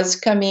it was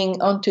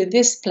coming onto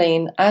this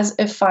plane as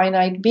a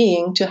finite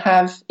being to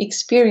have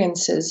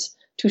experiences,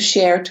 to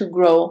share, to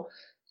grow,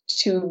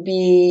 to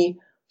be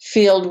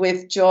filled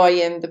with joy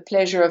and the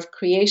pleasure of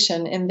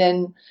creation, and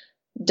then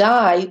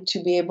die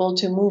to be able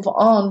to move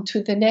on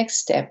to the next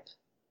step.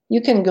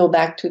 You can go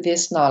back to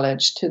this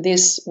knowledge, to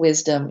this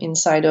wisdom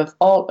inside of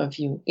all of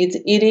you.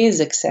 It is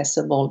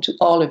accessible to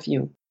all of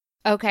you.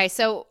 Okay,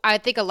 so I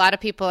think a lot of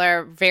people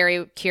are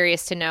very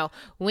curious to know,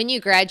 when you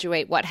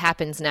graduate, what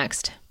happens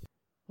next?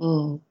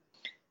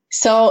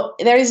 So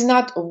there is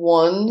not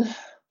one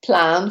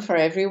plan for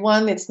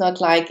everyone. It's not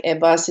like a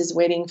bus is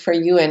waiting for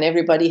you and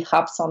everybody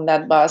hops on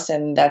that bus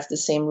and that's the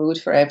same route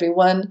for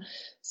everyone.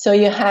 So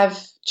you have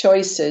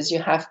choices, you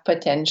have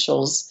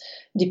potentials,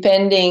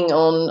 depending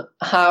on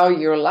how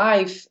your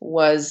life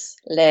was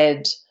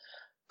led,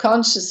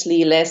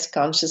 consciously, less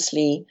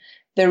consciously.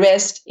 The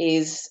rest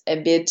is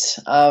a bit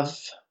of,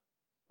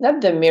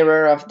 not the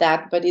mirror of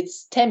that, but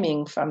it's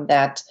stemming from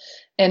that.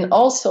 And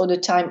also the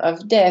time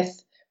of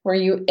death, were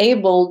you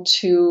able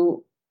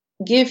to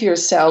give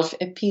yourself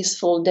a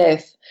peaceful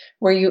death?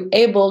 Were you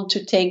able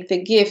to take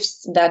the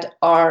gifts that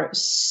are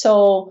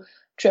so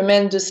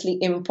tremendously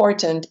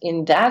important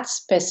in that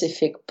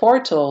specific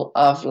portal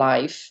of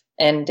life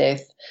and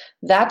death?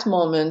 That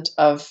moment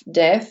of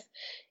death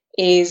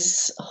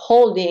is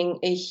holding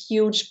a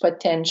huge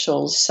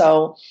potential.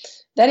 So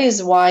that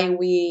is why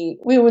we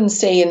wouldn't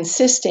say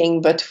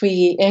insisting, but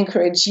we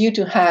encourage you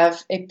to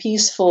have a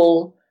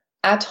peaceful,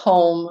 at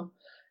home,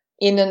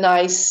 in a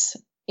nice,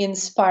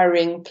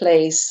 inspiring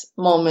place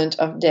moment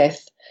of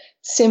death,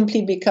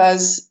 simply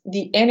because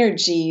the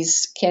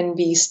energies can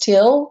be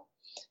still,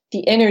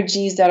 the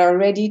energies that are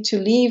ready to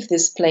leave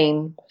this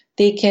plane,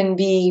 they can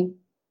be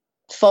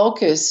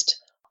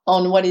focused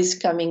on what is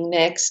coming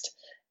next,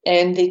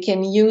 and they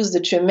can use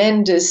the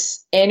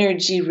tremendous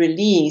energy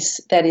release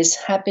that is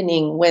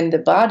happening when the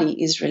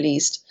body is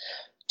released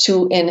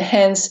to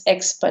enhance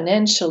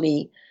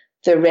exponentially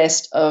the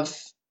rest of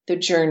the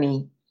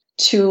journey,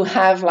 to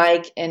have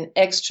like an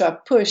extra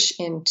push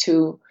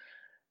into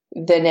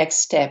the next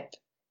step.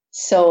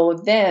 So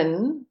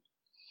then,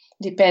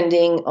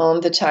 depending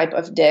on the type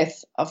of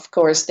death, of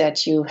course,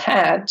 that you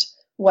had,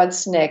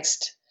 what's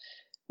next?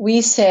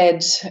 We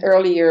said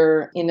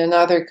earlier in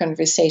another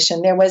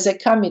conversation, there was a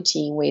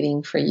committee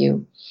waiting for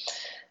you.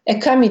 A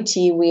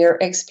committee, we are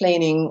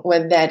explaining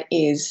what that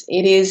is.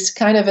 It is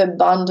kind of a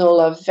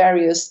bundle of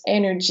various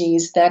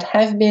energies that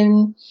have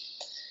been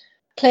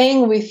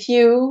playing with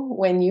you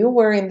when you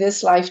were in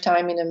this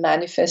lifetime in a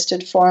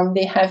manifested form.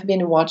 They have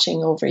been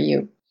watching over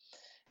you.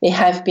 They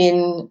have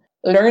been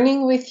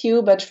learning with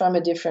you, but from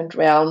a different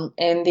realm,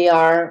 and they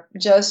are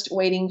just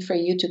waiting for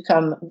you to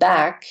come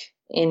back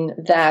in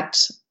that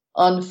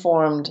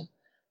unformed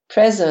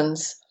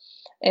presence,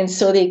 and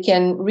so they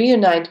can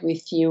reunite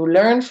with you,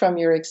 learn from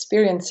your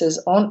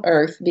experiences on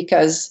Earth,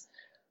 because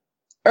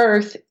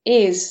Earth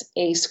is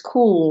a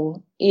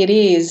school. It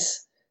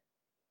is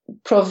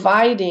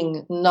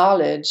providing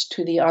knowledge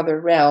to the other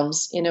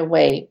realms in a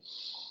way.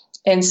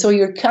 And so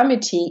your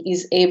committee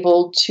is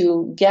able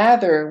to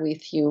gather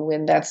with you,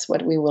 and that's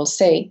what we will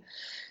say,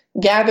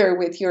 gather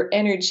with your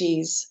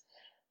energies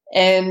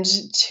and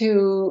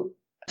to,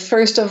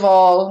 first of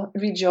all,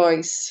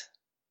 rejoice,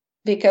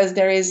 because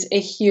there is a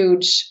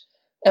huge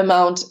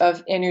amount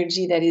of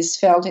energy that is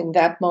felt in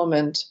that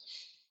moment.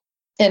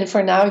 And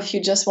for now, if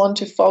you just want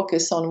to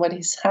focus on what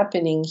is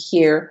happening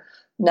here,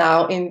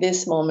 now, in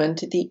this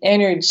moment, the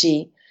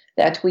energy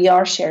that we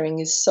are sharing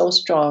is so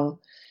strong.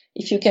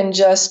 If you can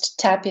just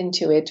tap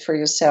into it for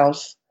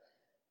yourself,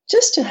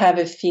 just to have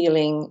a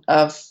feeling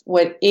of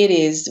what it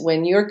is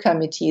when your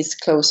committee is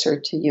closer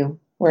to you.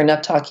 We're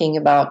not talking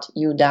about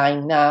you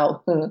dying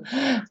now.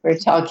 We're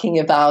talking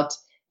about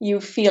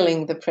you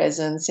feeling the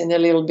presence in a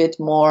little bit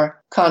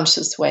more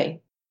conscious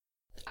way.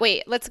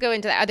 Wait, let's go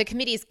into that. Are the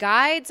committees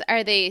guides?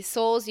 Are they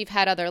souls you've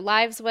had other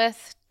lives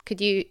with?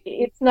 Could you?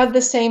 It's not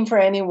the same for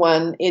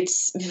anyone.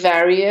 It's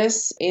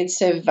various.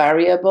 It's a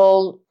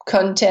variable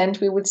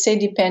content, we would say,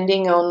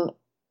 depending on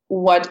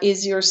what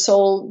is your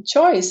soul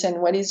choice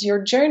and what is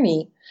your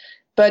journey.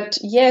 But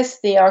yes,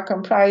 they are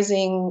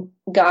comprising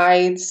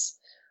guides,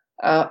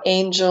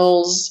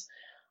 angels,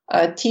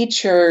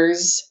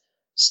 teachers,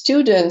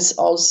 students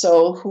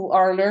also who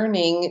are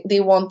learning. They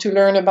want to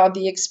learn about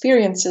the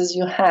experiences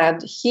you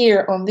had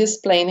here on this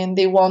plane, and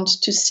they want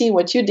to see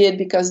what you did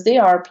because they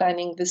are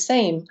planning the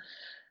same.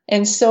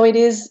 And so it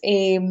is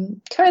a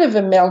kind of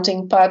a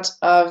melting pot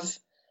of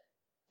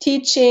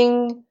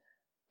teaching,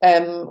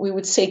 we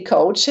would say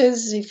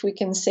coaches, if we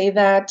can say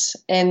that,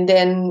 and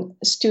then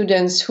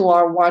students who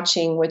are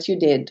watching what you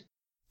did.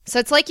 So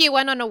it's like you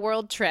went on a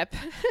world trip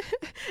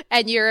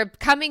and you're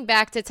coming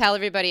back to tell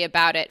everybody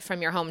about it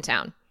from your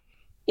hometown.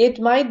 It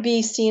might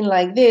be seen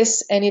like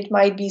this, and it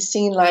might be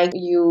seen like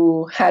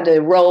you had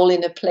a role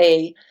in a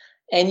play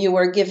and you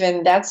were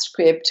given that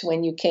script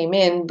when you came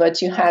in,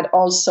 but you had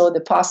also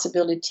the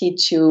possibility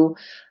to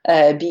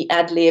be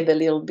ad-lib a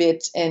little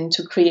bit and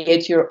to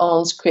create your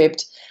own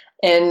script.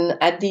 And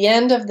at the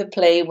end of the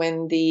play,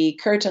 when the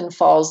curtain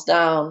falls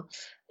down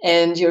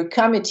and your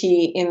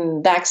committee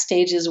in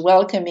backstage is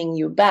welcoming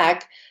you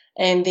back,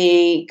 and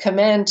they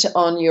comment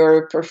on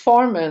your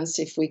performance,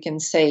 if we can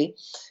say,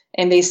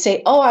 and they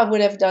say, oh, I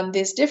would have done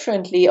this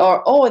differently,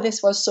 or, oh,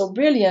 this was so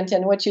brilliant,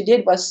 and what you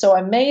did was so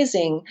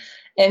amazing,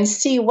 and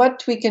see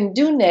what we can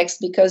do next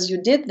because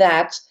you did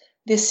that.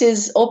 This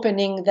is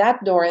opening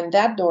that door and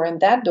that door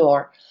and that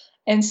door.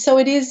 And so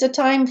it is a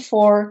time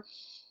for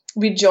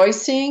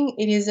rejoicing.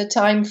 It is a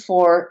time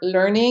for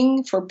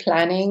learning, for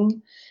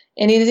planning,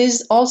 and it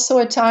is also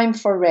a time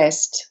for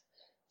rest.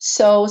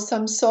 So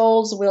some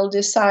souls will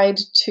decide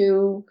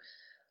to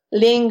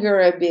linger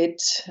a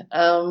bit.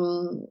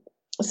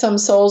 Some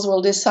souls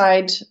will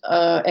decide,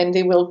 and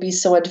they will be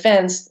so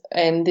advanced,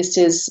 and this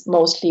is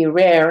mostly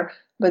rare,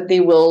 but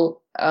they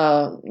will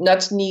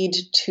not need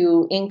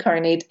to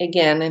incarnate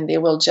again, and they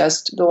will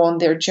just go on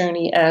their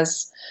journey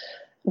as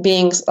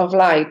beings of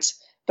light.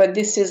 But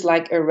this is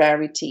like a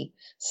rarity.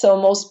 So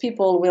most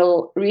people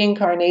will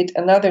reincarnate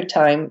another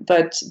time,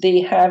 but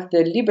they have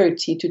the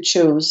liberty to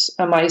choose,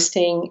 am I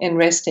staying and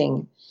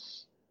resting?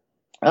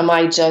 Am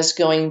I just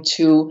going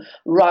to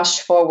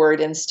rush forward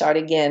and start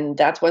again?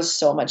 That was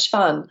so much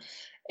fun.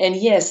 And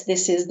yes,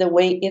 this is the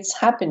way it's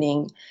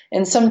happening.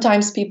 And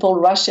sometimes people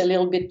rush a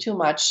little bit too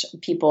much,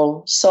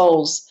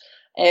 souls.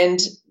 And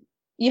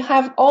you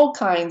have all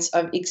kinds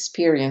of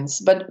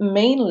experience, but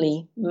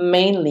mainly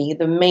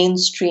the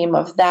mainstream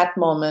of that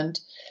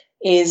moment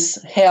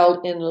is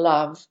held in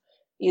love,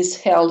 is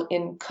held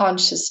in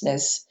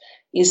consciousness,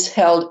 is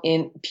held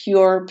in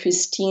pure,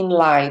 pristine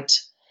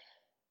light.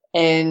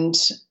 And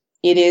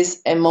it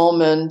is a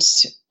moment,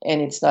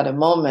 and it's not a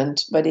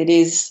moment, but it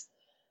is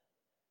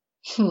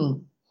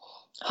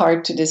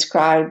hard to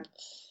describe.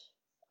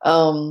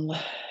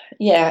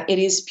 It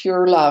is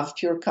pure love,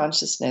 pure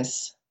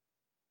consciousness.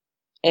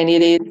 And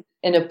it is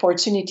an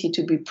opportunity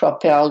to be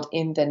propelled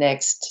in the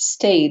next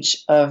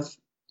stage of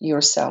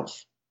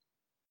yourself.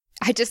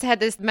 I just had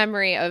this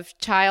memory of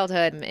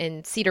childhood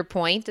in Cedar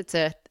Point. It's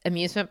a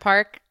amusement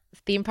park,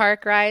 theme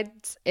park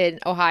rides in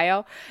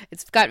Ohio.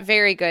 It's got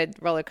very good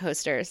roller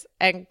coasters.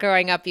 And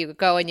growing up, you would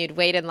go and you'd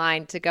wait in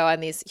line to go on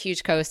these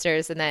huge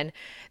coasters, and then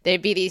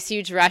there'd be these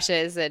huge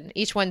rushes, and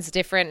each one's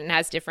different and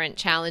has different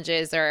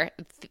challenges or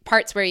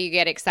parts where you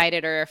get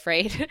excited or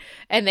afraid,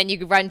 and then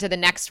you run to the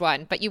next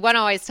one. But you want to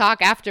always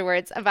talk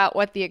afterwards about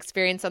what the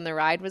experience on the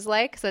ride was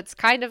like. So it's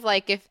kind of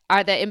like,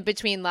 are the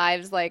in-between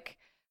lives like,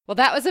 well,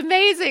 that was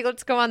amazing,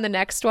 let's go on the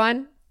next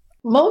one?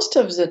 Most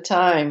of the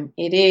time,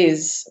 it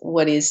is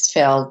what is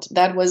felt.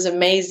 That was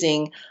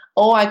amazing.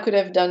 Oh, I could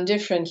have done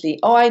differently.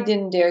 Oh, I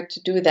didn't dare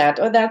to do that.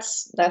 Oh,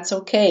 that's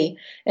okay.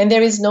 And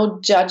there is no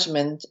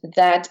judgment.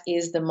 That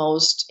is the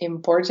most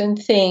important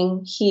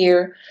thing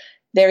here.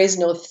 There is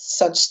no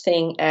such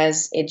thing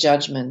as a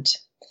judgment.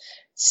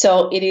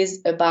 So it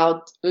is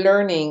about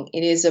learning.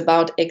 It is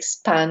about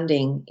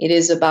expanding. It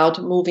is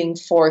about moving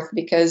forth,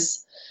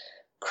 because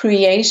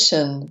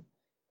creation,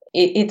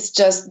 it's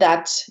just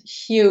that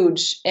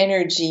huge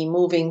energy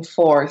moving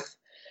forth,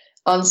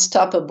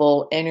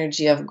 unstoppable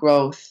energy of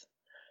growth.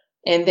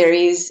 And there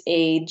is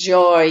a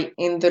joy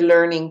in the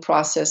learning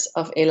process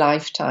of a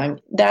lifetime.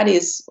 That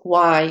is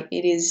why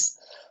it is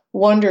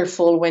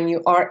wonderful when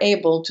you are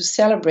able to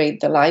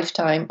celebrate the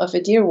lifetime of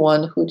a dear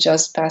one who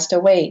just passed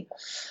away,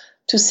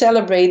 to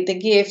celebrate the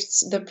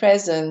gifts, the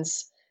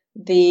presents,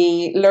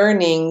 the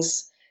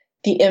learnings,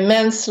 the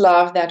immense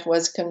love that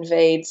was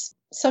conveyed,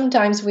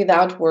 sometimes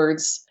without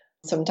words,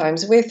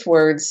 sometimes with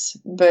words,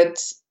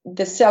 but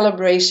the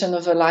celebration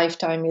of a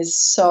lifetime is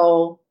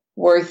so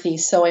worthy,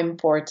 so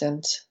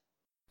important.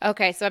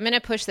 Okay, so I'm going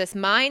to push this.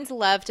 Minds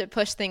love to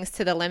push things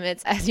to the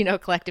limits, as you know,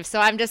 collective. So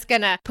I'm just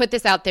going to put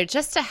this out there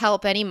just to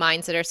help any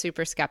minds that are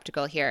super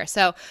skeptical here.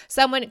 So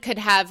someone could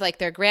have like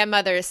their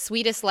grandmother's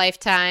sweetest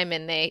lifetime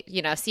and they,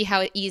 see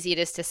how easy it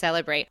is to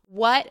celebrate.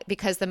 What?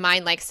 Because the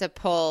mind likes to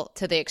pull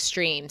to the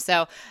extreme.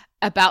 So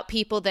about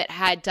people that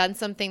had done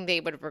something they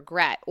would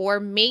regret or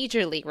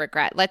majorly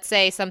regret. Let's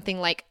say something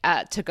like,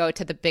 to go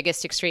to the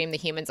biggest extreme the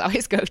humans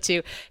always go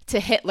to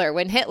Hitler.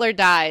 When Hitler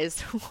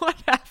dies, what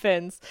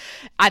happens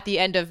at the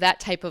end of that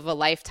type of a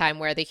lifetime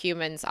where the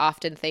humans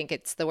often think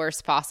it's the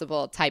worst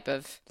possible type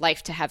of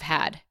life to have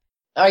had?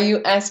 Are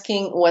you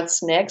asking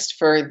what's next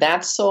for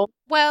that soul?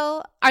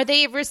 Well, are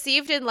they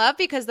received in love?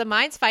 Because the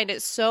minds find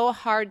it so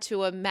hard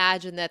to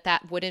imagine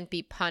that wouldn't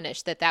be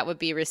punished, that would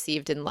be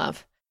received in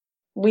love.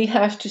 We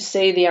have to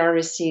say they are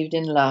received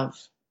in love.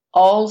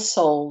 All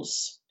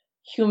souls,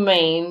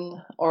 humane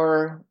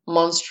or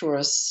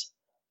monstrous,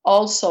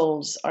 all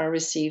souls are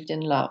received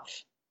in love.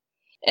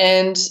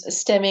 And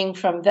stemming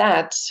from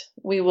that,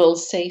 we will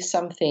say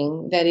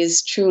something that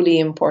is truly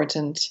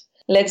important.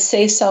 Let's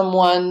say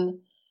someone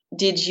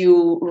did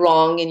you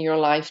wrong in your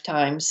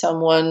lifetime.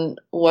 Someone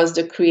was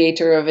the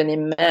creator of an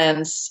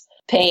immense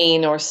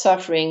pain or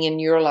suffering in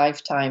your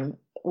lifetime.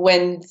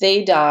 When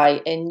they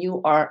die and you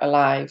are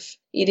alive,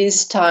 it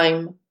is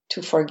time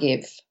to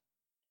forgive.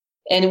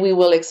 And we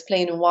will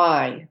explain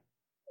why.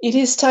 It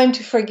is time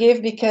to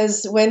forgive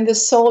because when the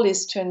soul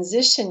is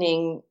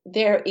transitioning,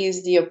 there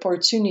is the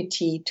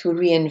opportunity to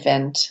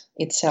reinvent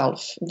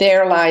itself.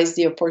 There lies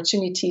the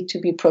opportunity to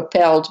be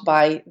propelled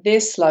by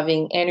this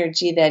loving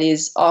energy that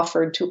is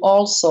offered to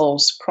all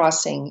souls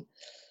crossing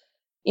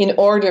in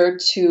order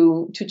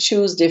to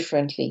choose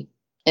differently.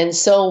 And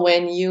so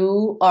when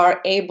you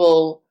are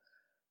able,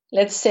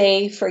 let's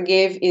say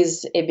forgive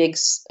is a big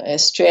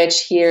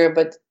stretch here,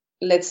 but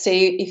let's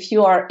say if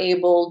you are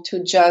able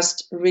to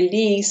just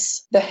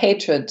release the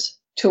hatred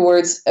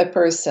towards a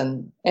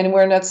person, and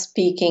we're not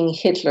speaking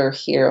Hitler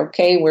here,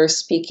 okay? We're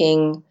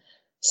speaking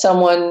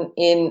someone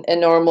in a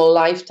normal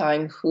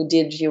lifetime who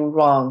did you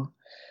wrong.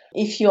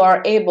 If you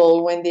are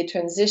able, when they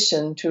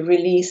transition, to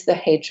release the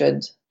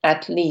hatred,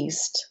 at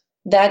least,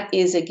 that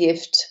is a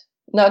gift,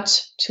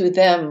 not to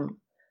them,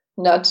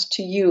 not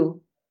to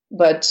you,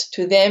 but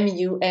to them,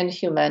 you, and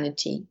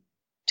humanity.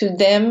 To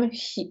them,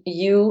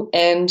 you,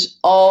 and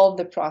all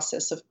the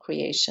process of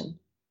creation.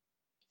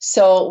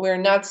 So we're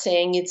not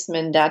saying it's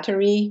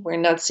mandatory. We're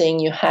not saying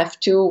you have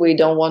to. We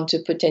don't want to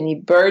put any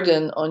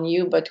burden on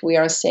you, but we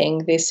are saying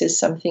this is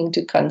something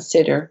to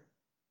consider.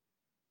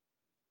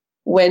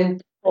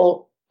 When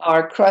people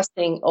are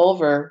crossing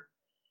over,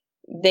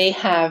 they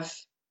have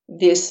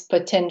this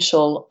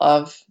potential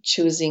of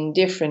choosing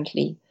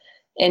differently.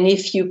 And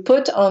if you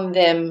put on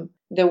them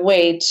the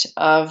weight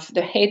of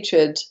the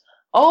hatred,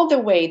 all the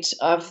weight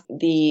of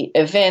the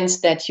events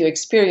that you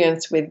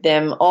experience with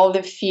them, all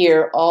the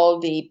fear, all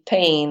the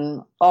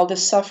pain, all the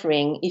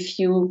suffering, if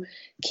you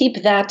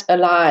keep that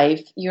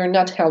alive, you're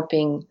not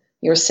helping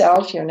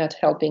yourself, you're not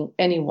helping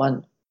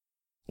anyone.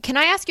 Can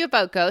I ask you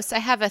about ghosts? I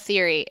have a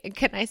theory.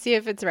 Can I see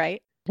if it's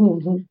right?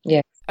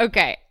 Yeah.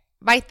 Okay.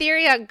 My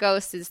theory on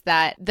ghosts is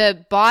that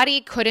the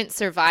body couldn't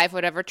survive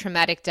whatever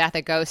traumatic death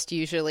a ghost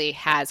usually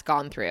has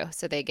gone through.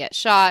 So they get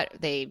shot,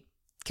 they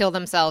kill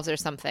themselves or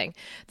something.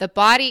 The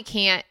body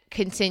can't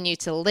continue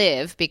to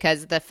live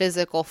because the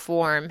physical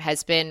form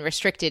has been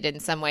restricted in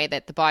some way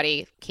that the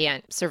body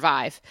can't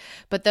survive.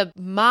 But the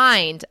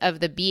mind of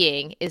the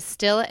being is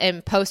still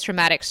in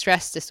post-traumatic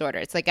stress disorder.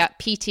 It's like got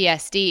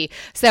PTSD.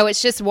 So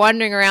it's just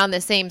wandering around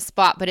the same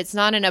spot, but it's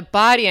not in a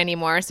body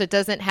anymore. So it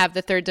doesn't have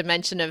the third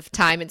dimension of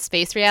time and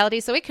space reality.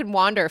 So it can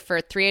wander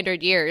for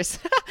 300 years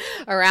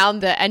around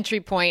the entry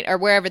point or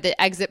wherever the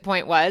exit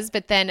point was.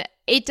 But then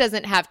it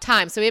doesn't have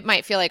time. So it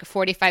might feel like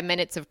 45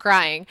 minutes of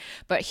crying,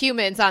 but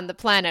humans on the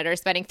planet are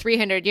spending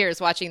 300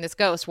 years watching this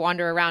ghost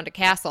wander around a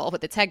castle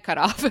with its head cut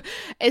off.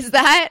 Is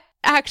that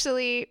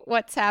actually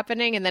what's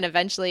happening? And then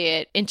eventually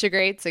it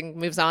integrates and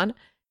moves on?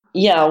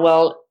 Yeah,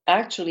 well,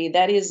 actually,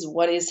 that is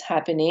what is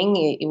happening.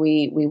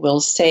 We will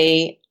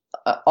say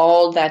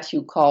all that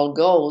you call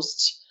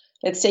ghosts.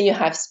 Let's say you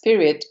have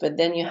spirit, but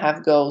then you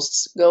have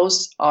ghosts.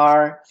 Ghosts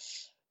are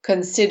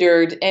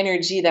considered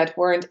energy that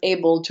weren't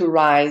able to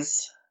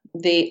rise.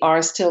 They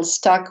are still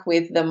stuck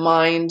with the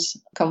mind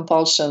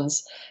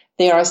compulsions.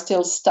 They are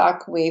still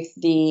stuck with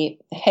the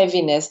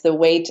heaviness, the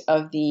weight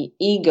of the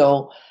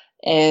ego.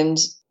 And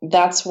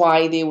that's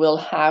why they will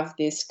have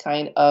this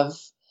kind of,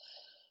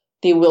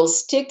 they will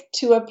stick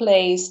to a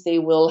place, they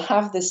will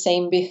have the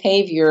same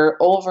behavior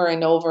over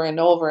and over and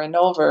over and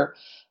over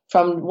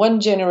from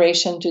one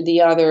generation to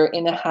the other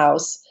in a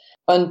house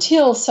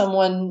until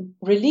someone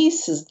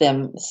releases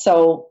them.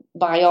 So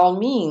by all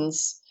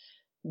means,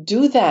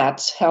 do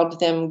that, help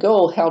them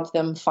go, help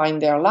them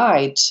find their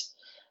light.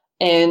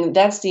 And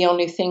that's the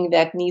only thing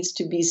that needs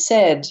to be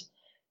said.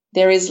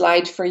 There is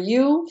light for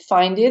you.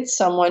 Find it.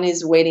 Someone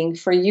is waiting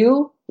for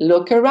you.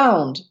 Look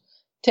around.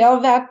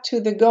 Tell that to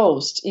the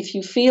ghost. If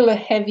you feel a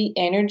heavy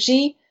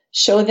energy,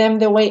 show them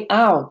the way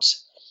out.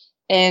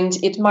 And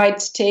it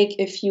might take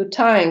a few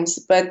times,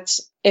 but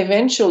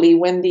eventually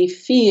when they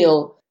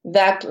feel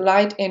that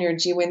light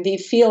energy, when they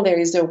feel there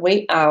is a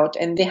way out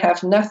and they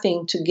have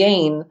nothing to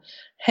gain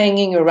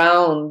hanging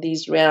around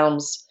these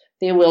realms,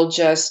 they will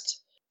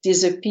just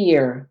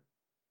disappear.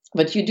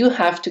 But you do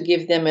have to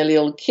give them a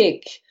little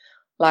kick,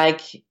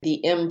 like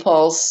the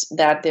impulse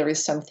that there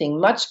is something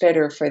much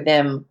better for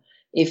them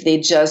if they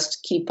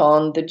just keep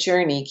on the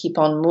journey, keep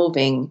on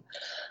moving.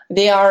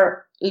 They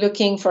are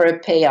looking for a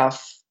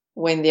payoff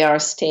when they are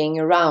staying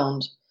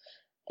around.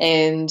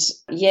 And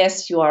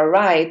yes, you are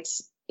right.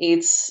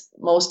 It's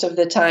most of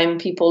the time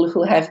people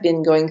who have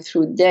been going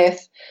through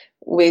death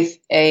with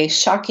a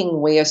shocking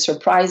way, a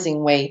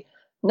surprising way.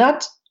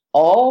 Not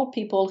all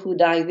people who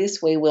die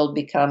this way will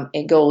become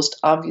a ghost,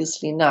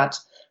 obviously not.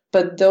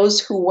 But those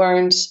who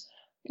weren't,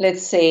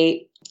 let's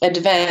say,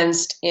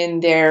 advanced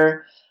in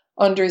their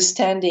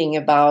understanding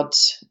about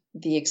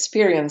the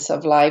experience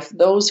of life,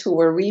 those who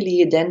were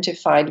really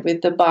identified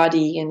with the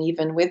body and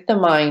even with the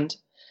mind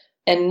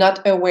and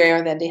not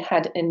aware that they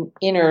had an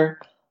inner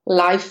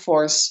life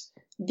force,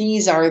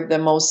 these are the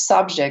most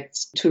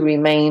subject to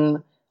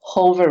remain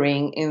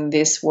hovering in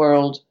this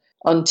world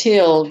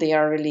until they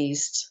are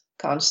released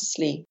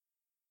consciously.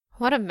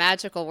 What a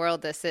magical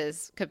world this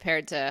is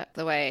compared to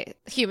the way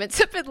humans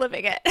have been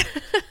living it.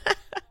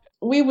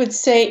 We would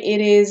say it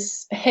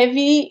is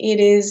heavy, it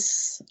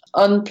is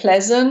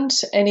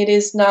unpleasant, and it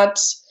is not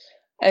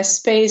a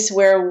space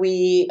where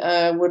we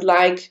would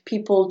like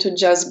people to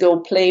just go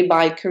play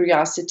by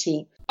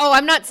curiosity. Oh,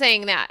 I'm not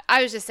saying that.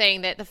 I was just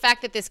saying that the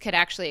fact that this could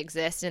actually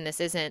exist and this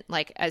isn't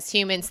like as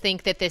humans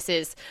think that this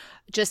is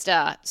just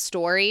a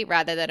story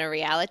rather than a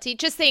reality.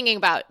 Just thinking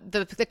about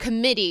the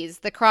committees,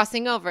 the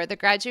crossing over, the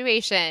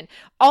graduation,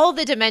 all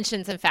the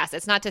dimensions and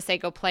facets. Not to say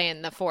go play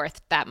in the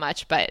fourth that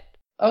much, but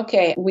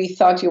okay, we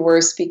thought you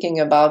were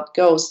speaking about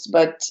ghosts,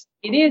 but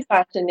it is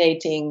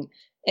fascinating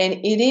and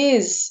it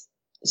is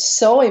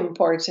so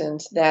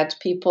important that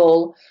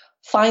people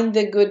find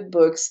the good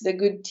books, the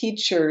good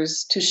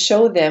teachers to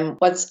show them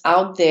what's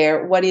out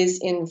there, what is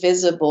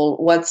invisible,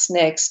 what's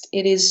next.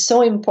 It is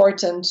so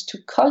important to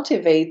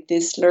cultivate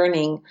this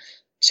learning,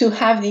 to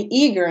have the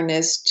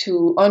eagerness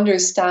to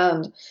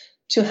understand,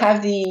 to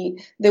have the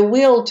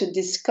will to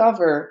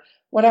discover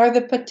what are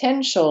the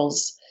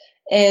potentials.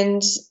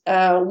 And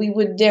we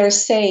would dare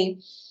say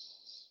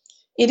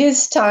it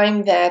is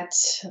time that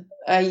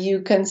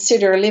you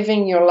consider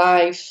living your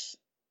life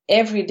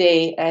every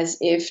day as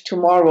if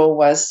tomorrow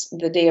was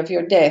the day of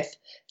your death,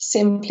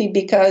 simply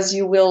because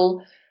you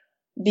will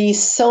be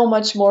so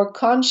much more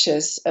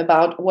conscious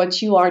about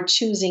what you are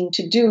choosing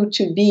to do,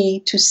 to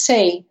be, to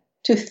say,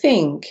 to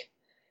think.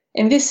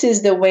 And this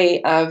is the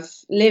way of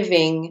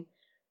living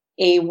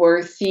a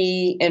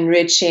worthy,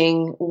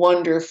 enriching,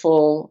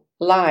 wonderful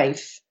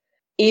life.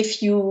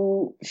 If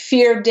you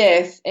fear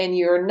death and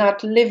you're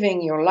not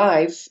living your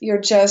life,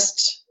 you're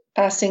just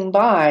passing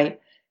by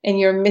and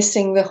you're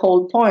missing the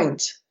whole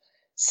point.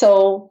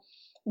 So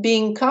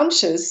being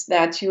conscious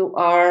that you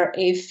are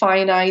a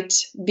finite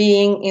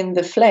being in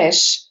the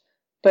flesh,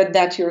 but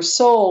that your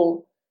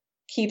soul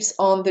keeps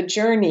on the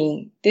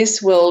journey,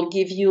 this will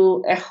give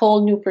you a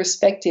whole new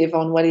perspective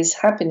on what is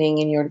happening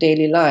in your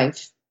daily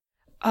life.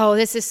 Oh,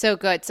 this is so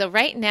good. So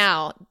right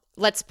now,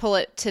 let's pull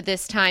it to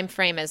this time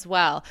frame as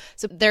well.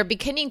 So they're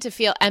beginning to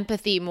feel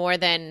empathy more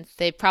than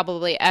they've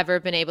probably ever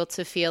been able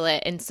to feel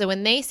it. And so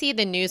when they see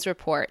the news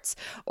reports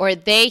or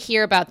they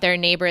hear about their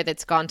neighbor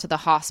that's gone to the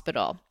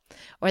hospital,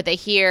 or they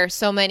hear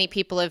so many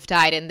people have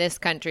died in this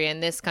country,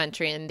 in this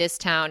country, in this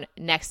town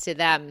next to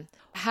them,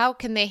 how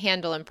can they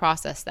handle and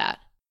process that?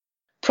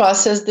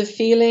 Process the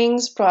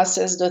feelings,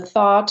 process the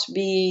thought,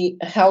 be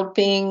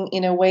helping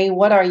in a way.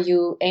 What are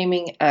you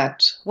aiming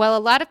at? Well,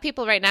 a lot of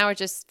people right now are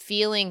just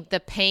feeling the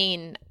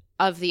pain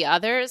of the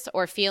others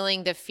or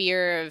feeling the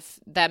fear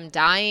of them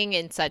dying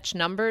in such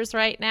numbers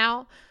right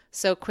now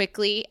so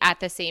quickly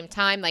at the same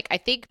time. Like, I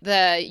think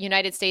the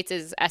United States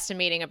is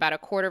estimating about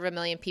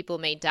 250,000 people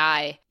may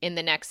die in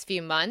the next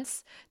few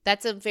months.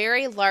 That's a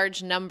very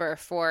large number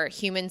for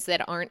humans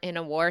that aren't in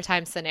a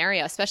wartime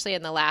scenario, especially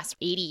in the last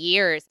 80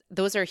 years.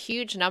 Those are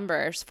huge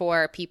numbers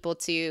for people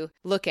to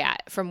look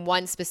at from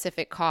one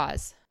specific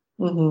cause.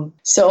 Mm-hmm.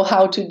 So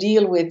how to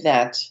deal with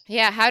that?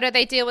 Yeah, how do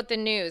they deal with the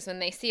news when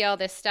they see all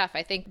this stuff?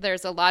 I think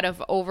there's a lot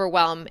of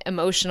overwhelm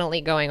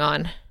emotionally going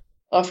on.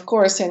 Of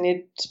course, and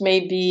it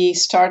may be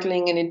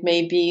startling and it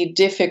may be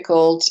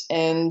difficult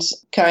and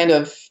kind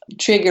of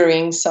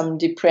triggering some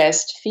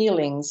depressed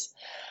feelings.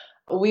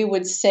 We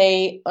would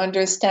say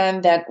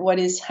understand that what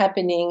is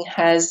happening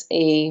has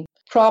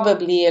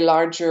probably a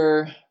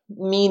larger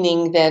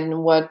meaning than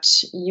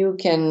what you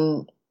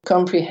can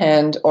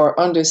comprehend or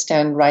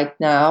understand right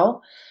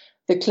now.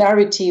 The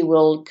clarity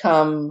will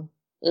come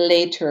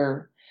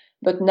later.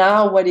 But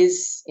now what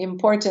is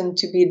important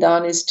to be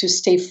done is to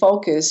stay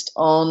focused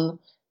on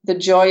the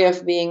joy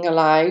of being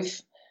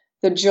alive,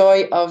 the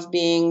joy of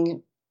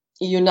being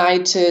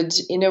united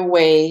in a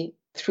way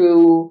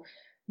through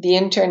the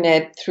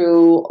internet,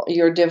 through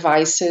your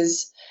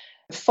devices.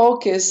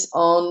 Focus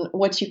on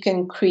what you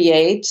can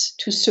create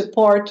to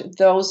support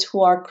those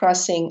who are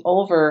crossing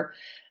over,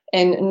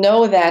 and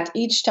know that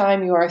each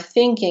time you are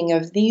thinking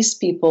of these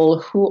people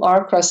who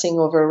are crossing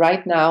over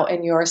right now,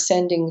 and you are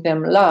sending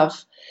them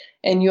love,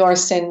 and you are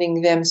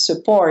sending them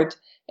support,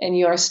 and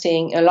you are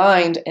staying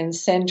aligned and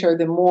center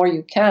the more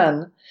you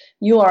can,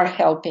 you are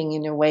helping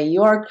in a way.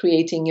 You are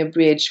creating a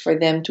bridge for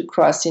them to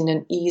cross in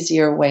an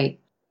easier way.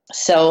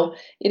 So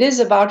it is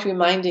about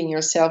reminding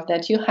yourself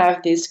that you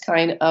have this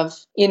kind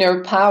of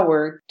inner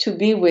power to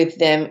be with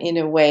them in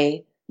a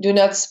way. Do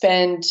not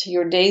spend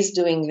your days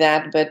doing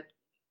that, but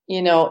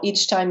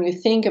each time you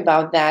think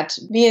about that,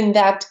 be in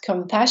that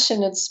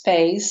compassionate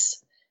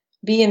space,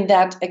 be in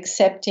that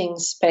accepting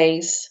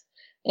space,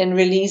 and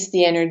release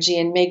the energy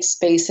and make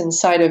space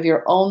inside of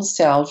your own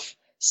self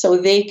so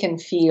they can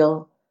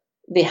feel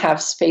they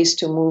have space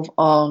to move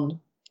on,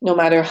 no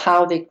matter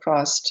how they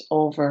crossed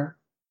over.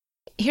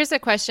 Here's a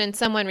question.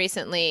 Someone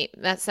recently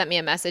sent me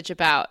a message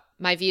about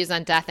my views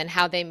on death and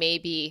how they may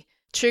be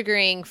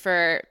triggering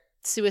for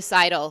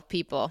suicidal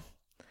people,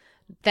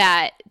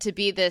 that to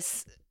be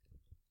this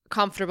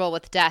comfortable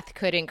with death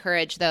could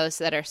encourage those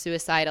that are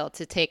suicidal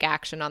to take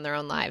action on their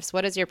own lives.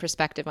 What is your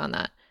perspective on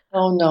that?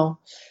 Oh, no.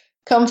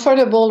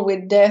 Comfortable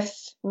with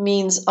death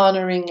means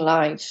honoring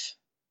life.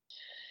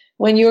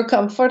 When you're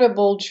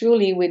comfortable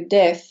truly with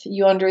death,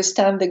 you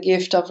understand the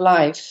gift of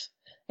life,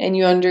 and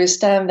you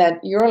understand that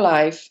your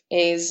life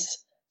is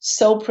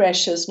so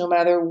precious no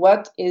matter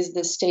what is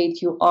the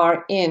state you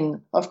are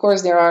in. Of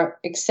course, there are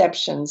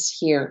exceptions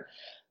here.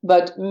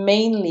 But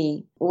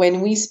mainly, when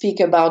we speak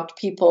about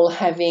people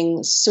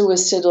having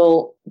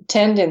suicidal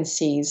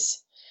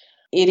tendencies,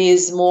 it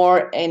is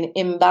more an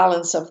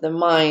imbalance of the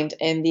mind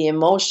and the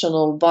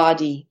emotional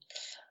body.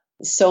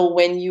 So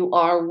when you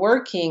are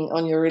working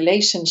on your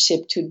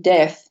relationship to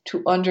death,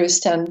 to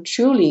understand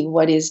truly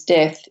what is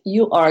death,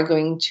 you are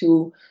going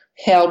to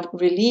help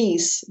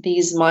release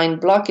these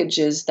mind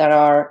blockages that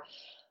are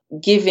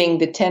giving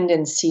the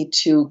tendency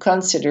to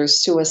consider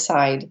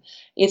suicide.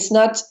 It's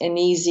not an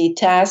easy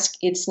task.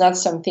 It's not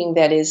something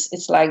that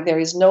it's like there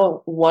is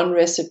no one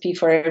recipe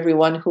for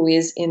everyone who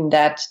is in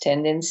that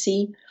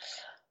tendency.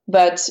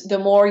 But the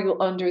more you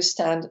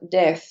understand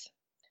death,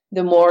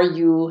 the more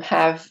you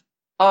have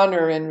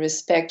honor and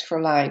respect for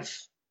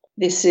life.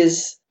 This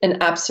is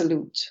an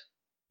absolute.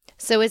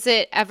 So is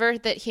it ever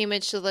that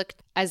humans should look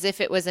as if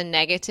it was a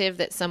negative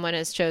that someone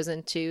has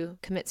chosen to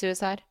commit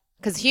suicide?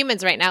 Because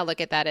humans right now look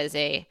at that as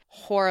a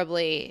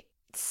horribly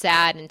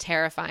sad and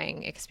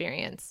terrifying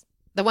experience.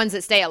 The ones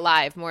that stay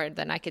alive more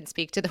than I can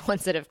speak to the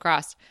ones that have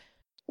crossed.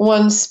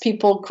 Once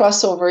people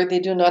cross over, they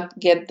do not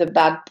get the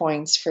bad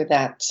points for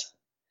that.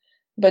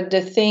 But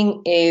the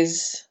thing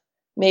is,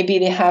 maybe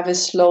they have a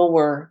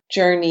slower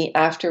journey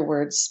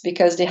afterwards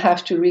because they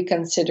have to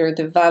reconsider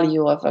the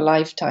value of a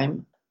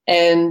lifetime.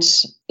 And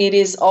it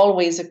is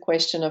always a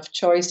question of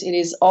choice. It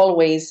is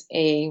always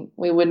we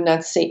would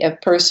not say a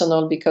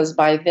personal, because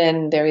by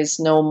then there is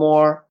no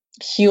more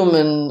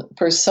human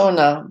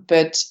persona,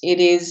 but it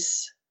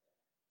is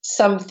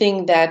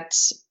something that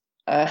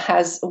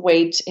has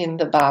weight in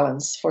the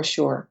balance for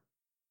sure.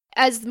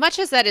 As much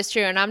as that is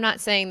true, and I'm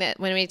not saying that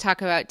when we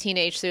talk about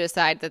teenage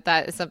suicide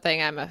that is something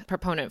I'm a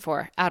proponent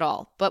for at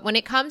all, but when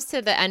it comes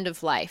to the end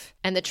of life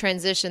and the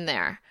transition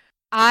there,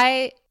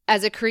 I,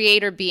 as a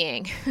creator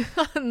being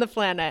on the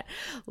planet,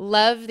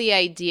 love the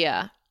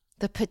idea,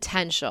 the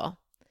potential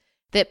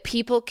that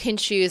people can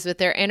choose with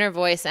their inner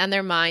voice and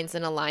their minds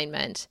in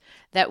alignment,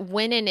 that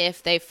when and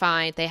if they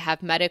find they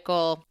have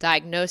medical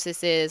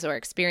diagnoses or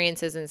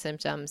experiences and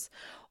symptoms,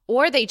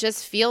 or they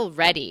just feel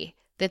ready,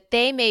 that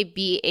they may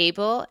be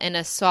able in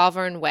a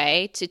sovereign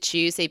way to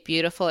choose a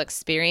beautiful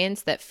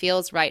experience that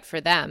feels right for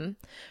them,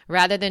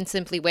 rather than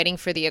simply waiting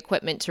for the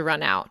equipment to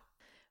run out.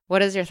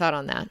 What is your thought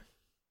on that?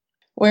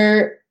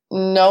 We're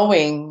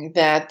knowing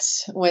that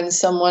when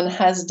someone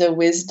has the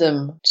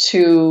wisdom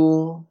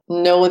to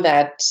know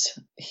that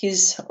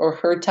his or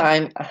her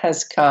time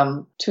has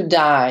come to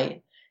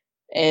die,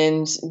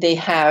 and they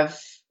have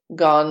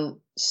gone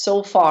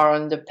so far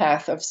on the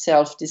path of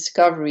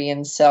self-discovery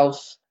and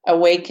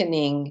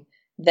self-awakening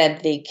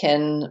that they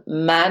can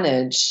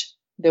manage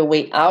the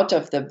way out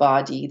of the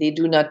body. They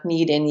do not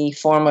need any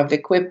form of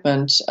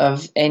equipment,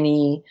 of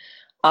any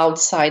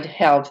outside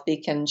help. They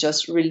can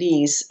just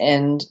release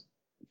and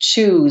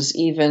choose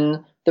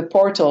even the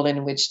portal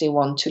in which they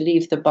want to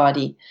leave the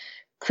body,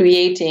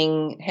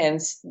 creating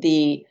hence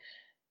the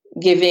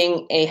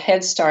giving a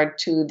head start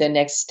to the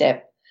next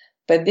step.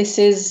 But this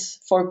is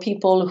for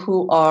people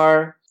who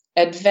are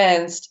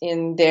advanced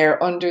in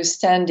their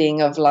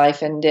understanding of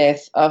life and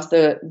death, of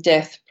the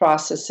death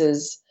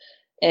processes,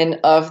 and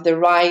of the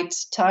right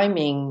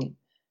timing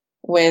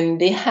when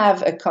they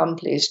have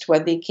accomplished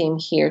what they came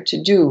here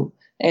to do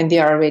and they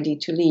are ready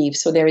to leave.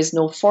 So there is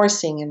no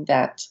forcing in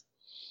that.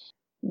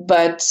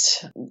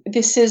 But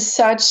this is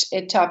such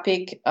a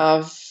topic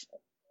of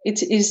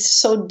it is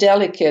so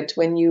delicate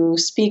when you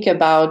speak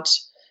about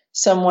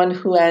someone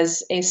who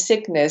has a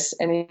sickness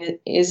and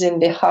is in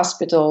the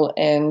hospital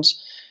and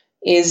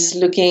is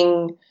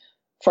looking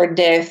for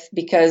death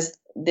because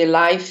the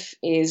life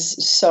is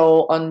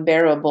so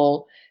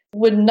unbearable.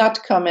 Would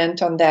not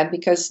comment on that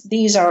because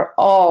these are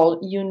all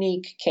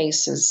unique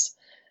cases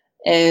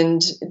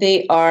and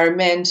they are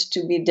meant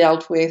to be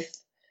dealt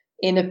with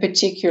in a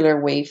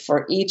particular way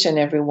for each and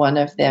every one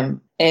of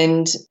them.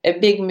 And a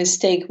big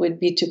mistake would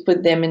be to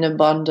put them in a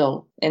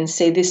bundle and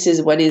say, this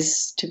is what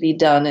is to be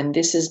done and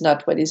this is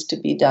not what is to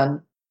be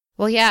done.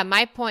 Well, yeah,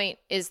 my point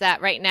is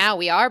that right now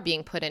we are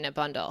being put in a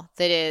bundle.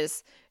 That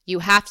is, you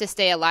have to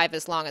stay alive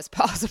as long as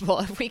possible.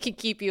 If we can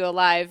keep you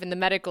alive in the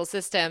medical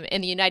system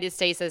in the United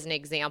States as an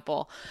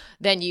example,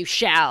 then you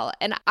shall.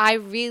 And I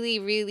really,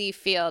 really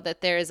feel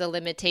that there is a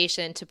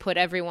limitation to put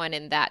everyone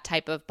in that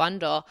type of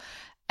bundle.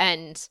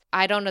 And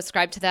I don't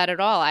ascribe to that at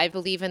all. I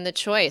believe in the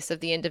choice of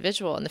the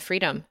individual and the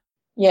freedom.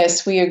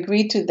 Yes, we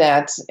agree to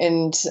that.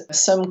 And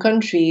some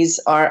countries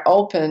are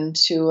open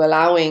to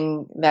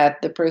allowing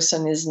that the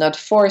person is not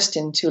forced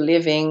into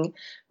living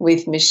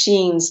with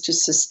machines to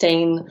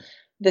sustain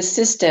the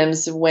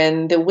systems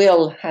when the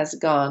will has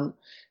gone.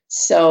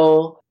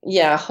 So,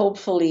 yeah,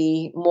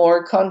 hopefully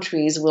more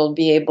countries will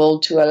be able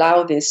to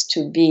allow this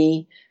to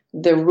be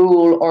the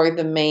rule or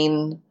the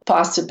main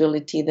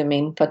possibility, the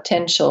main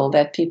potential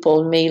that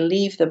people may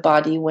leave the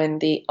body when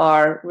they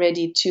are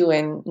ready to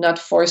and not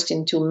forced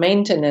into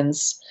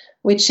maintenance,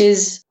 which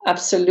is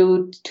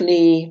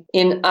absolutely,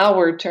 in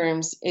our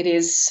terms, it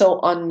is so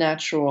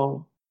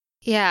unnatural.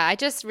 Yeah, I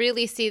just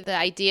really see the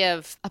idea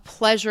of a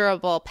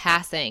pleasurable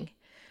passing.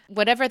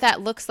 Whatever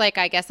that looks like,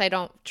 I guess I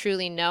don't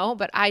truly know,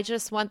 but I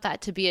just want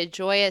that to be a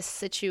joyous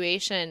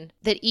situation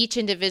that each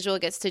individual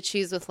gets to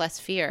choose with less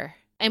fear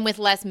and with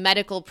less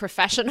medical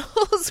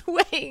professionals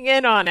weighing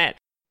in on it.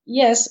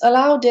 Yes,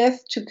 allow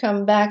death to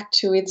come back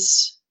to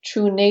its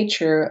true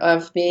nature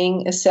of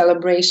being a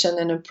celebration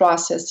and a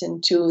process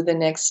into the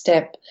next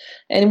step.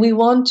 And we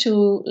want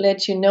to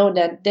let you know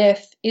that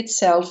death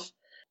itself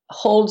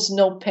holds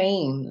no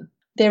pain.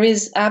 There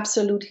is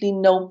absolutely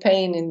no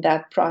pain in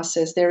that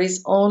process. There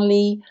is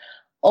only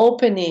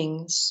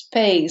opening,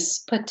 space,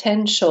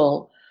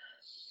 potential.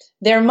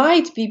 There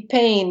might be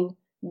pain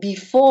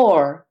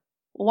before,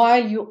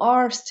 while you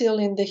are still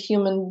in the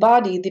human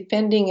body,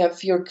 depending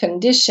of your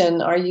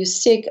condition. Are you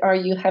sick? Are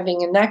you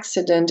having an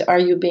accident? Are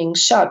you being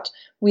shot?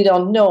 We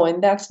don't know,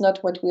 and that's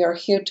not what we are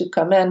here to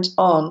comment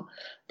on.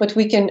 But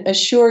we can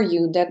assure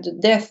you that the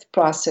death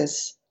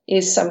process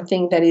is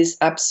something that is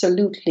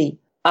absolutely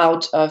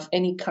out of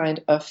any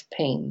kind of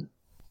pain.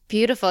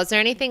 Beautiful. Is there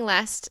anything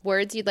last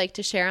words you'd like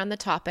to share on the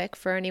topic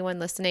for anyone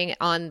listening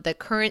on the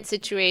current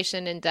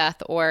situation in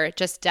death or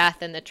just death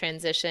and the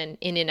transition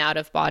in and out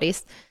of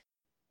bodies?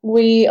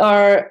 We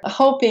are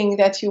hoping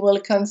that you will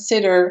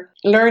consider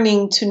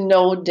learning to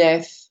know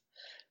death,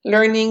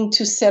 learning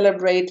to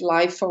celebrate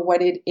life for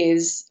what it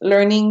is,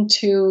 learning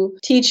to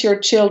teach your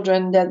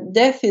children that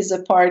death is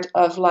a part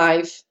of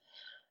life.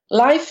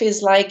 Life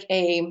is like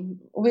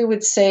we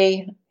would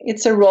say,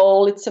 it's a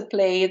role, it's a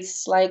play,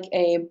 it's like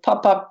a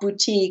pop-up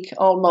boutique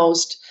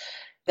almost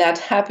that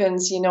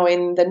happens,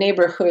 in the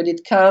neighborhood.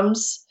 It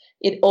comes,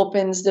 it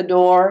opens the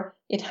door,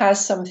 it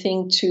has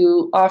something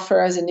to offer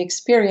as an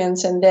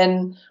experience, and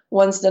then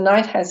once the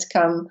night has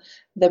come,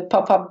 the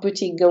pop-up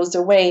boutique goes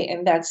away,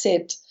 and that's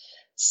it.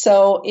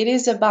 So it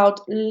is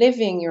about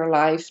living your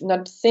life,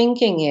 not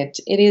thinking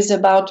it. It is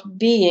about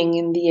being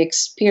in the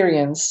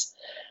experience.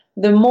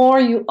 The more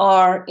you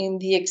are in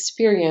the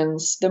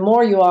experience, the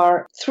more you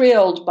are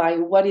thrilled by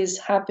what is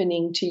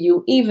happening to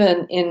you,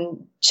 even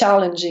in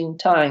challenging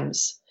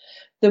times.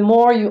 The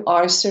more you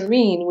are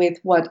serene with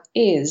what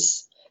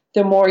is,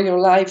 the more your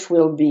life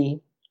will be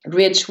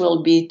rich,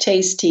 will be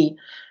tasty,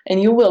 and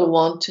you will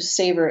want to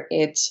savor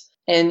it.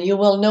 And you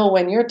will know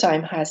when your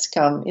time has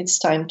come, it's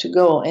time to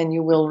go, and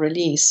you will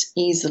release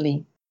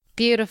easily.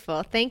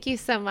 Beautiful. Thank you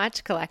so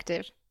much,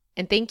 Collective.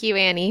 And thank you,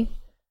 Annie.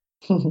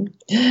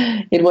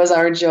 It was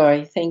our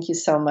joy. Thank you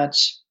so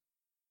much.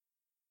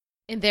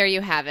 And there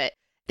you have it.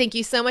 Thank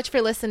you so much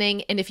for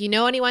listening. And if you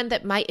know anyone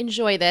that might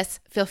enjoy this,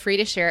 feel free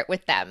to share it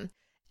with them.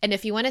 And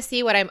if you want to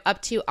see what I'm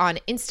up to on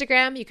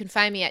Instagram, you can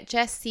find me at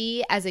Jess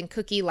C, as in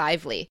Cookie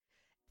Lively.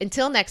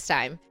 Until next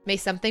time, may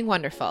something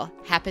wonderful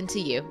happen to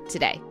you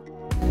today.